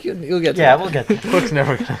 Okay, you'll get to Yeah, that. we'll get there. Book's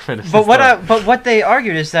never gonna finish. But this stuff. what they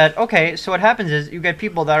argued is that, okay, so what happens is you get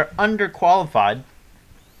people that are underqualified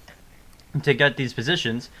to get these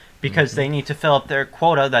positions because they need to fill up their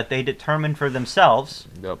quota that they determine for themselves,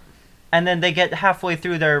 Yep. and then they get halfway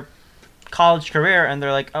through their college career and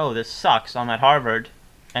they're like, oh, this sucks, I'm at Harvard,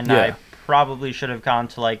 and Yeah. I probably should have gone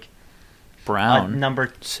to like a Brown.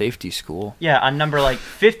 number, Safety school. a number like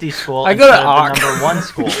 50 school I go to instead of Ock. the number 1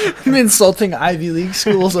 school. I'm insulting Ivy League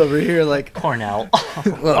schools over here, like, Cornell.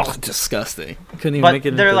 ugh, disgusting. Couldn't even But make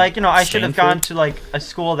it they're into like, I should have gone Stanford. to like a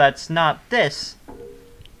school that's not this.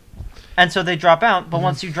 And so they drop out, but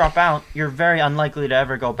once you drop out, you're very unlikely to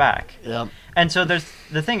ever go back. Yep. And so the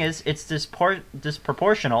thing is, it's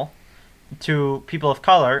disproportional to people of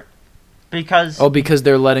color because Oh, because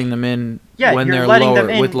they're letting them in when you're they're letting lower them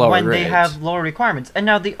in with lower when grades. they have lower requirements. And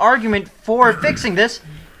now the argument for fixing this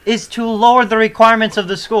is to lower the requirements of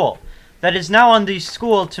the school. That is now on the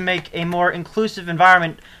school to make a more inclusive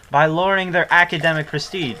environment by lowering their academic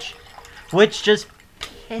prestige, which just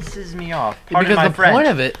pisses me off. Pardon Because my the French. point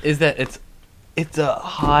of it is that it's a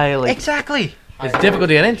high Exactly. it's difficult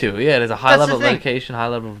to get into. Yeah, there's a high That's the level of thing. education, high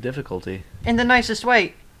level of difficulty. In the nicest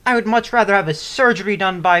way, I would much rather have a surgery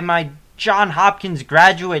done by my John Hopkins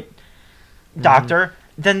graduate doctor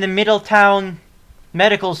than the Middletown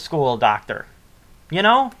Medical School doctor. You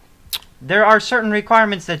know? There are certain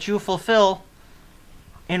requirements that you fulfill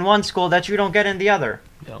in one school that you don't get in the other.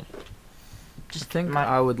 Yep. Just think my-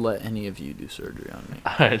 I would let any of you do surgery on me.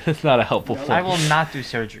 Alright, that's not a helpful No, point. I will not do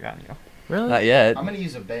surgery on you. Really? Not yet. I'm gonna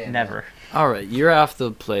use a bayonet. Never. All right, you're off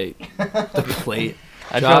the plate. The plate.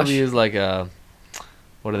 I'd Josh? probably use like a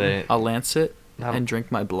what are they? I'll lance it Not- and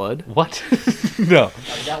drink my blood. What? No.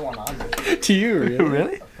 I got one on me. To you, really?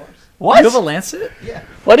 Really? Of course. What? You have a lancet? Yeah.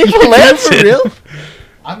 What do you lance For real?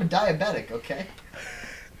 I'm a diabetic, okay?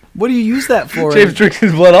 What do you use that for? James drinks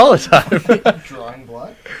his blood all the time. Drawing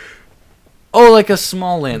blood. Oh, like a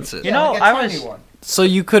small lancet. You know, like a I tiny was- one. So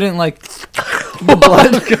you couldn't like the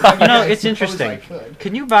blood. You know, I it's suppose interesting. I could.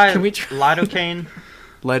 Can you buy Can we try- lidocaine?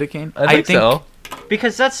 Lidocaine? I think so.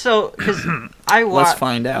 Because that's so. Because I Let's watch.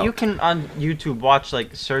 find out. You can on YouTube watch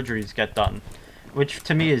like surgeries get done, which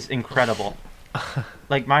to me is incredible.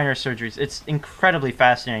 Like minor surgeries, it's incredibly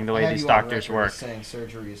fascinating the I way had these you on doctors record as work. saying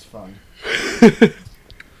surgery is fun. They're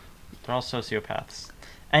all sociopaths.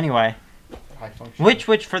 Anyway, High function.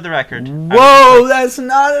 which for the record. I would Whoa, that's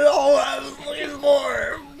not at all what I was looking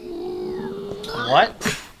for. just like-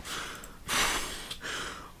 what?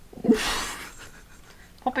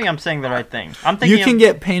 Hoping I'm saying the right thing. I'm thinking You can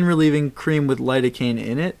get pain relieving cream with lidocaine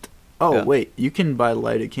in it. Oh Yeah. wait, you can buy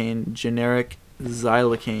lidocaine generic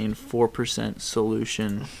xylocaine 4%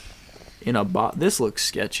 solution in a bottle. This looks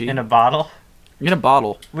sketchy. in a bottle, In a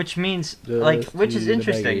bottle. which means Just which is use a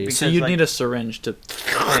interesting baggie. because So you'd like, need a syringe to.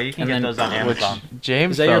 yeah, you can and get then- those on Which Amazon.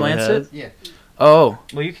 James Is that your probably Lancet? has. Yeah. Oh.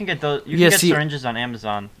 Well, you can get those. You Yeah, can get see- syringes on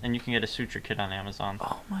Amazon, and you can get a suture kit on Amazon.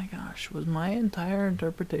 Oh my gosh, was my entire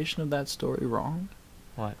interpretation of that story wrong?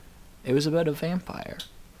 What? It was about a vampire.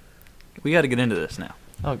 We got to get into this now.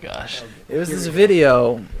 Oh gosh. It was this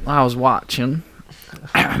video I was watching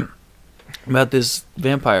about this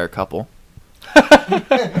vampire couple.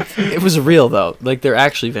 It was real though, like they're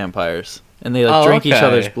actually vampires, and they like Oh, drink each okay.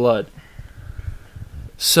 other's blood.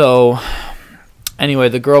 So, anyway,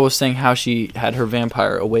 the girl was saying how she had her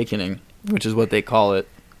vampire awakening, which is what they call it.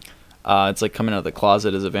 It's like coming out of the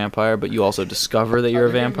closet as a vampire, but you also discover that you're a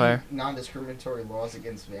Are there gonna vampire. be non-discriminatory laws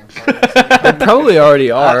against vampires. Probably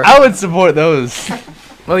already are. I would support those.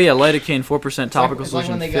 Oh yeah, lidocaine 4% It's like- topical it's like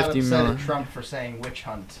solution, when they got 50 upset ml. at Trump for saying witch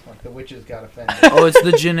hunt. Like the witches got offended. Oh, it's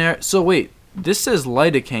the generic. So wait, this says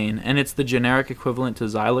lidocaine, and it's the generic equivalent to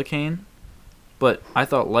xylocaine, but I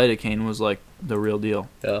thought lidocaine was like the real deal.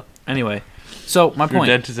 Yeah. Anyway, so my Your point.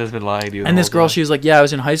 dentist has been lying to you. the And this whole girl, time. she was like, "Yeah, I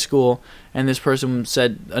was in high school," and this person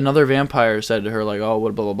said, another vampire said to her, like, "Oh,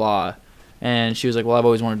 what blah blah blah," and she was like, "Well, I've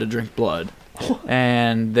always wanted to drink blood,"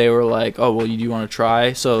 and they were like, "Oh, well, you want to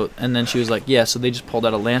try?" So, and then she was like, "Yeah," so they just pulled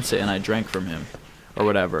out a lancet and I drank from him, or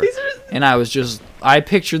whatever. And I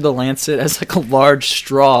pictured the lancet as like a large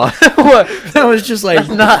straw. What? That was just like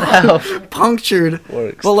not how punctured.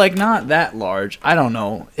 Works. Well, like not that large. I don't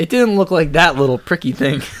know. It didn't look like that little pricky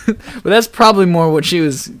thing. But that's probably more what she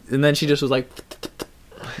was. And then she just was like,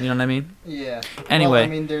 you know what I mean? Yeah. Anyway. Well, I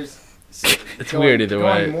mean, there's. It's weird either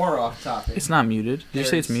going way. more off topic. It's not muted. Did you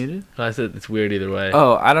say it's There's- muted? I said it's weird either way.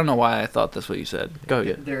 Oh, I don't know why I thought that's what you said. Go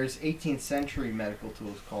ahead. There's 18th century medical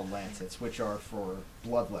tools called lancets, which are for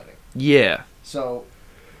bloodletting. Yeah. So.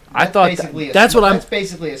 I that's thought basically a that's small- what I'm- That's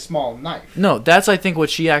basically a small knife. No, that's I think what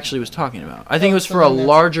she actually was talking about. I think it was So for a then that's-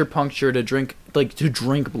 larger puncture to drink, like to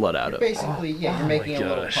drink blood out You're of. basically, yeah, you're making a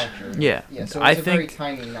little gosh. puncture. Yeah. Yeah. So I it's a very think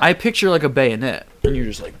tiny knife. I picture like a bayonet, and you're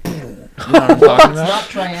just like, boom. You know what I'm talking It's about? not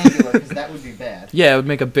triangular because that would be bad. Yeah, it would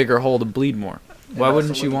make a bigger hole to bleed more. Why also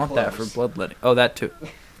wouldn't you wouldn't want that for close. bloodletting? Oh, that too.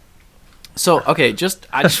 So, okay, I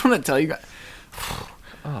just want to tell you guys.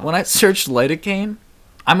 When I searched lidocaine,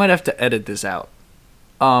 I might have to edit this out.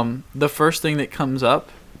 The first thing that comes up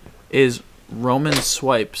is Roman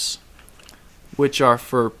swipes, which are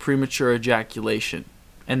for premature ejaculation,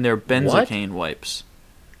 and they're benzocaine wipes.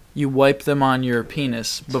 You wipe them on your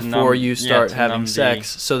penis before you start to having numb the-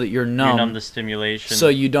 sex, so that you're You numb, numb the stimulation. so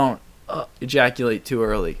you don't ejaculate too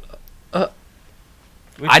early.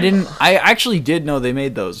 Which I is- didn't. I actually did know they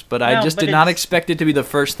made those, but I No, just but did not it's- expect it to be the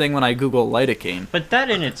first thing when I Google lidocaine. But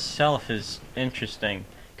that in itself is interesting,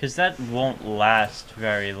 because that won't last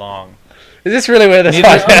very long. Is this really where this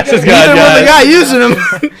Neither- podcast is Neither going, was the guy guys? using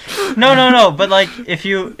them. No. But like, if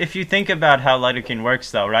you think about how lidocaine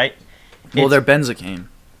works, though, right? Well, It's- they're benzocaine.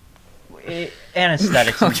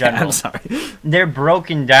 Anesthetics in Okay, general. I'm sorry. They're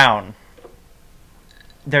broken down.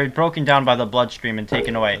 They're broken down by the bloodstream and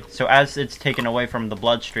taken away. So as it's taken away from the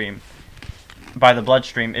bloodstream,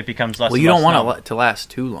 it becomes less. Well, and you don't less want numb. it to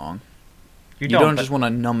last too long. You You don't but- just want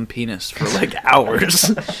a numb penis for like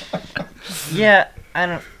hours. Yeah, I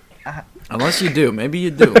don't. Unless you do. Maybe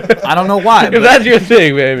you do. I don't know why. If But that's your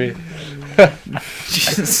thing, baby.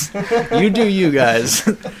 Jesus. You do you guys.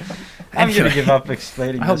 I'm Anyway, gonna give up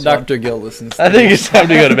explaining. I hope this one. Dr. Gill listens to I think this. it's time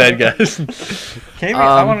to go to bed, guys. Can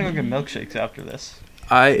I Um, want to go get milkshakes after this.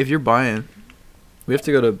 If you're buying, we have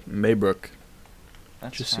to go to Maybrook,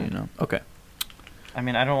 That's just so fine. you know. Okay. I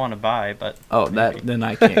mean, I don't want to buy, but Oh, maybe. then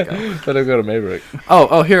I can't go. Let him go to Maybrook.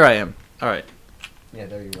 Oh, here I am. All right. Yeah,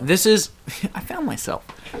 there you go. This is. I found myself.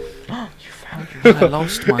 You found I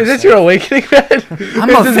lost myself. Is this your awakening, man? I'm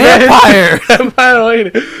a vampire. Vampire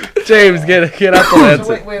awakening. James, get out the So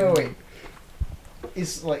lancet. wait.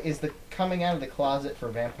 Is the coming out of the closet for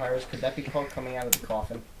vampires? Could that be called coming out of the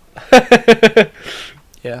coffin?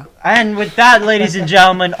 Yeah. And with that, ladies and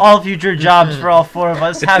gentlemen, all future jobs for all four of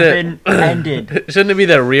us have It's been ended. Shouldn't it be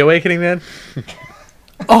the reawakening then?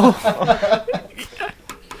 Oh.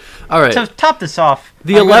 All right. To top this off,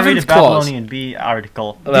 The I'm gonna read 11th a clause. Babylonian Bee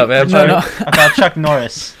article About No, vampire? no. about Chuck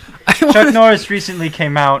Norris. Chuck Norris recently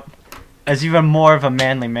came out as even more of a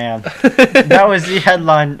manly man. That was the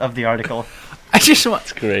headline of the article. I just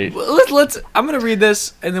want. Great. Let's. I'm gonna read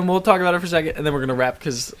this, and then we'll talk about it for a second, and then we're gonna wrap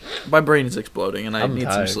because my brain is exploding, and I I'm need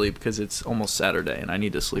some tired. sleep because it's almost Saturday, and I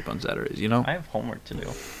need to sleep on Saturdays. You know. I have homework to do.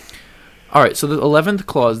 All right, so the 11th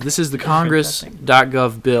clause, this is the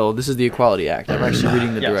Congress.gov bill. This is the Equality Act. I'm actually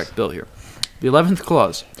reading the Yes. direct bill here. The 11th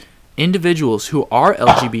clause, individuals who are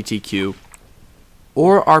LGBTQ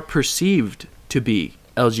or are perceived to be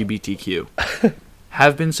LGBTQ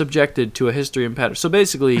have been subjected to a history and pattern. So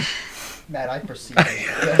basically, Matt, I perceive.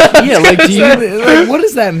 yeah, like, do you, like, what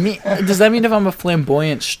does that mean? Does that mean if I'm a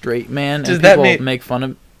flamboyant straight man Does and that people mean- make fun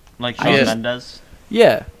of? Like I Shawn just- Mendes.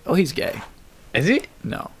 Yeah. Oh, he's gay. Is he?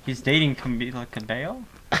 No, He's dating Camila Cabello.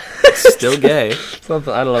 still gay.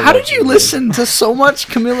 Something I don't know. How did you listen to so much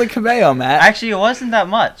Camila Cabello, Matt? Actually, it wasn't that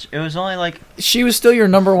much. It was only like She was still your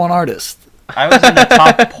number one artist. I was in the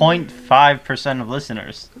top 0.5% of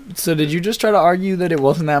listeners. So did you just try to argue that it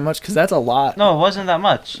wasn't that much? Because that's a lot. No, it wasn't that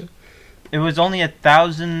much. It was only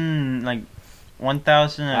 1,000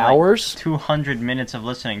 Hours? 200 minutes of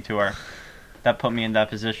listening to her. That put me in that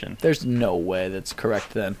position. There's no way that's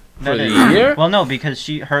correct then. That the is- year? Well, no, because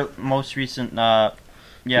her most recent,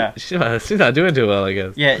 yeah, She's not doing too well, I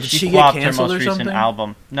guess. yeah, Did she she get flopped her canceled most or recent something?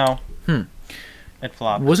 album. No, Hmm. it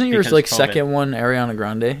flopped. Wasn't yours because like COVID. second one Ariana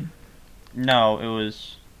Grande? No, it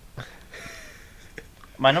was.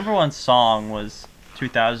 My number one song was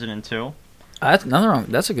 2002. That's nothing wrong.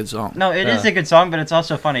 That's a good song. No, it is Yeah. a good song, but it's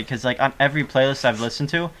also funny because like on every playlist I've listened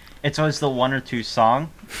to, it's always the one or two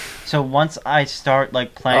song. So once I start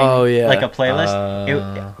like playing Oh, yeah. like a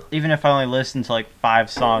playlist, even if I only listen to like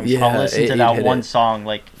 5 songs, Yeah, I'll listen to it that hit one it. song.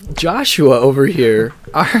 Like Joshua over here,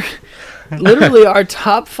 literally our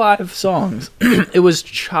top 5 songs. It was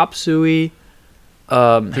Chop Suey,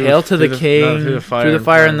 Hail to the King, Through the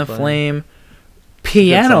Fire and the Flame,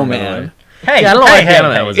 Piano song, by the Man. way. hey, Yeah, I don't hey, like hey, Piano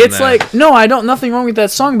hey. Man was in It's there. like no, I don't. Nothing wrong with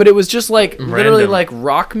that song, but it was just like literally Random. like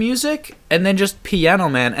rock music, and then just Piano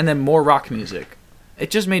Man, and then more rock music.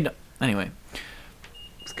 It just made anyway.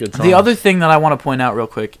 It's a good The other thing that I want to point out real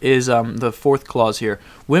quick is the 4th clause here.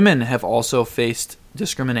 Women have also faced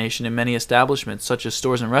discrimination in many establishments, such as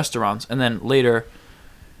stores and restaurants, and then later,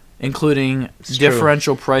 including It's true.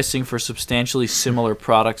 differential pricing for substantially similar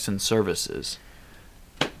products and services.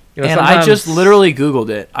 You know, And I just sometimes- literally Googled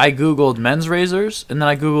it. I Googled men's razors, and then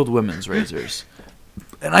I Googled women's razors.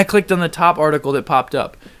 And I clicked on the top article that popped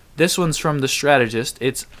up. This one's from The Strategist.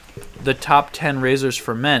 It's the top 10 razors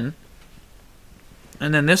for men.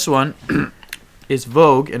 And then this one is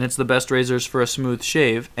Vogue, and it's the best razors for a smooth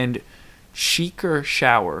shave. And Chicer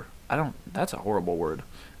Shower. That's a horrible word.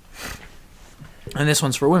 And this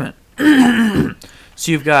one's for women.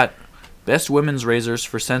 So you've got best women's razors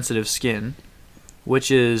for sensitive skin,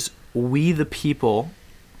 which is We the People,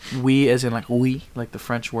 we as in like we, like the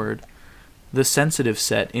French word, the sensitive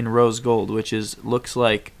set in rose gold, which looks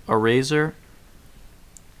like a razor,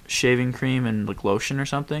 shaving cream, and like lotion or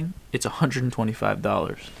something. It's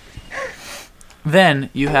 $125. Then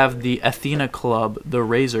you have the Athena Club, the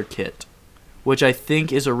razor kit, which I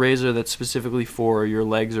think is a razor that's specifically for your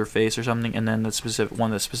legs or face or something, and then the specific one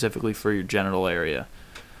that's specifically for your genital area.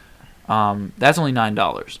 That's only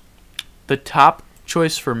 $9. The top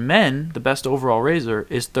choice for men, the best overall razor,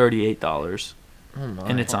 is $38, Oh my.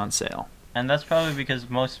 and it's on sale. And that's probably because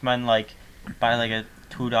most men like buy like a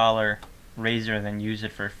 $2 razor and then use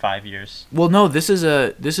it for 5 years. Well, no, these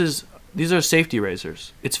are safety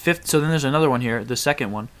razors. It's fifth. So then there's another one here, the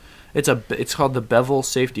second one. It's called the Bevel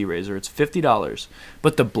Safety Razor. It's $50,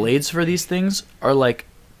 but the blades for these things are like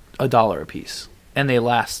 $1 a piece, and they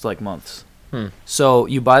last like months. So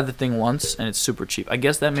you buy the thing once, and it's super cheap. I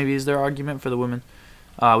guess that maybe is their argument for the women.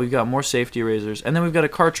 We've got more safety razors, and then we've got a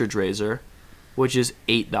cartridge razor, which is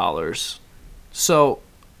 $8. So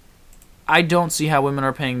I don't see how women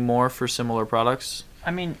are paying more for similar products.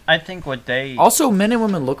 I mean, I think what they Also, men and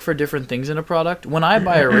women look for different things in a product. When I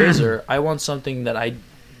buy a razor, I want something that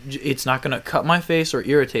it's not going to cut my face or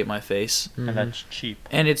irritate my face. and that's cheap.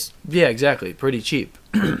 And it's, yeah, exactly, pretty cheap.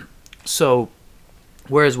 So,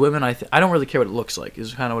 whereas women, I don't really care what it looks like,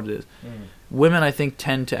 is kind of what it is. Women, I think,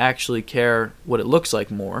 tend to actually care what it looks like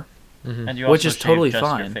more. And you Which also is shave totally just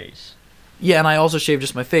fine. Your face. Yeah, and I also shave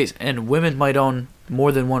just my face. And women might own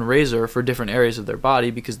more than one razor for different areas of their body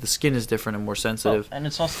because the skin is different and more sensitive. And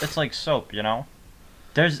it's like soap, you know?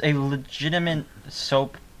 There's a legitimate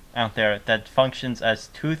soap out there that functions as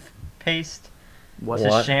toothpaste, What's to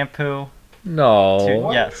What? shampoo.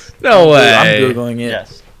 No. Yes. No way. I'm Googling it.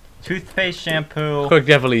 Yes. Toothpaste, shampoo. Cook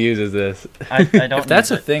definitely uses this. I don't If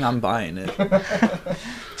that's a use thing, I'm buying it.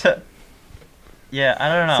 it. Yeah, I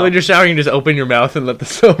don't know. So when you're showering, you just open your mouth and let the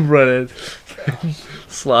soap run in.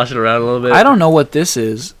 Slosh it around a little bit. I don't know what this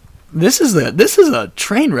is. This is a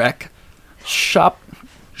train wreck.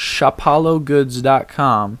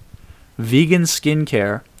 Shopalogoods.com. Vegan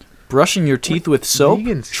skincare. Brushing your teeth with soap.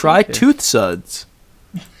 vegan Try skincare? tooth suds.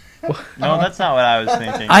 No, that's not what I was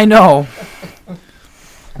thinking. I know.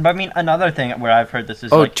 But I mean, another thing where I've heard this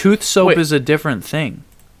is Oh, like, tooth soap Wait. is a different thing.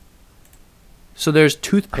 So there's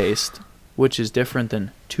toothpaste, which is different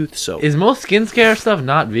than tooth soap. Is most skincare stuff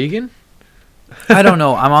not vegan? I don't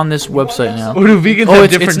know. I'm on this website now. Or do vegans Oh, have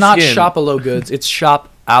it's different not skin? Shop Alo Goods. It's Shop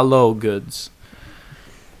Alo Goods.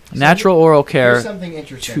 Natural oral Here's care. something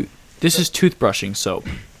interesting. This is toothbrushing soap.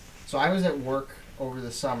 So I was at work over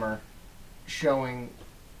the summer, showing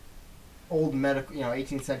old medical,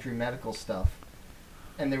 18th century medical stuff,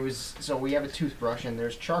 and so we have a toothbrush and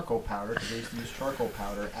there's charcoal powder because they used to use charcoal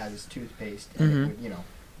powder as toothpaste, and Mhm. it would,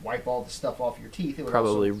 wipe all the stuff off your teeth. It would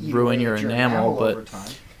Probably also eat ruin away your at enamel, but- over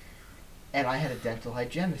time. And I had a dental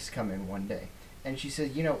hygienist come in one day, and she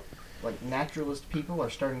said, like naturalist people are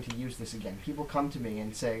starting to use this again. People come to me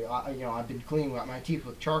and say, I've been cleaning my teeth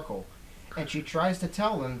with charcoal, and she tries to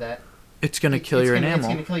tell them that It's gonna it's kill your gonna- It's enamel.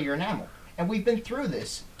 going to kill your enamel. And we've been through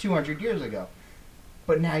this 200 years ago.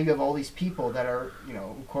 But now you have all these people that are,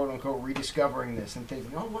 quote unquote, rediscovering this and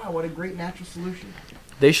thinking, oh, wow, what a great natural solution.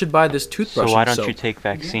 They should buy this toothbrushing so why don't soap. you take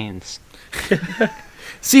vaccines?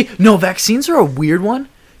 See, no, vaccines are a weird one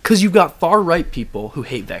because you've got far right people who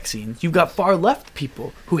hate vaccines. You've got far left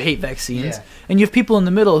people who hate vaccines. Yeah. And you have people in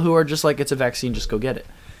the middle who are just like, it's a vaccine, just go get it.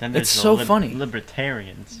 Then It's there's so the funny.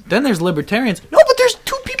 Libertarians. Then there's libertarians. No, but there's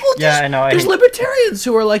two people. Yeah, there's- I know, I There's hate- libertarians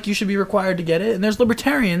who are like, you should be required to get it. And there's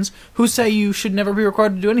libertarians who say you should never be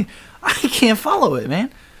required to do anything. I can't follow it,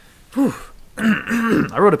 man. Whew.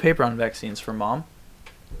 I wrote a paper on vaccines for Mom.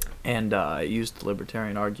 And I used the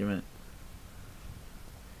libertarian argument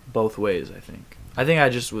both ways, I think. I think I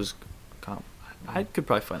just was... I could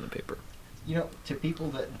probably find the paper. To people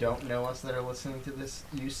that don't know us that are listening to this,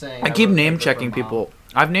 you saying... I keep wrote a name paper checking for Mom. people.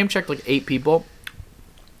 I've name checked like 8 people.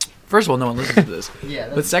 First of all, no one listens to this.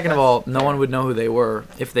 Yeah, But second of that's all, no fair. one would know who they were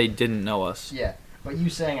if they didn't know us. Yeah, but you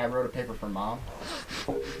saying I wrote a paper for Mom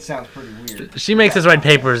sounds pretty weird. She makes us write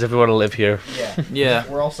papers if we want to live here. Yeah. Yeah.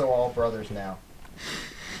 We're also all brothers now.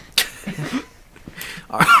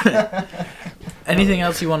 Anything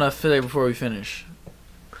else you want to say before we finish?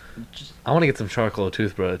 I want to get some charcoal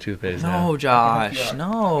toothpaste now. No, Josh. Yeah.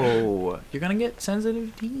 No. You're going to get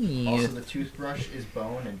sensitive teeth. Also, the toothbrush is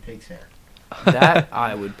bone and pig's hair. That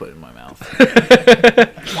I would put in my mouth.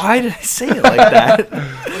 Why did I say it like that?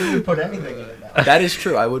 You would put anything in it now. That is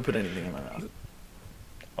true. I would put anything in my mouth.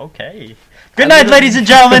 Okay. Good night, ladies and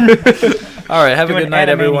gentlemen. All right. Have a Do an good night,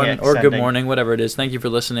 everyone. Animaniacs Or good ending. morning, whatever it is. Thank you for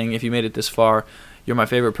listening. If you made it this far, you're my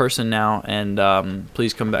favorite person now. And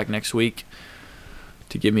please come back next week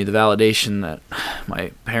to give me the validation that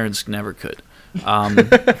my parents never could.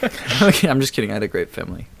 Okay, I'm just kidding. I had a great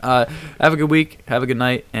family. Have a good week. Have a good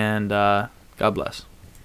night. And God bless.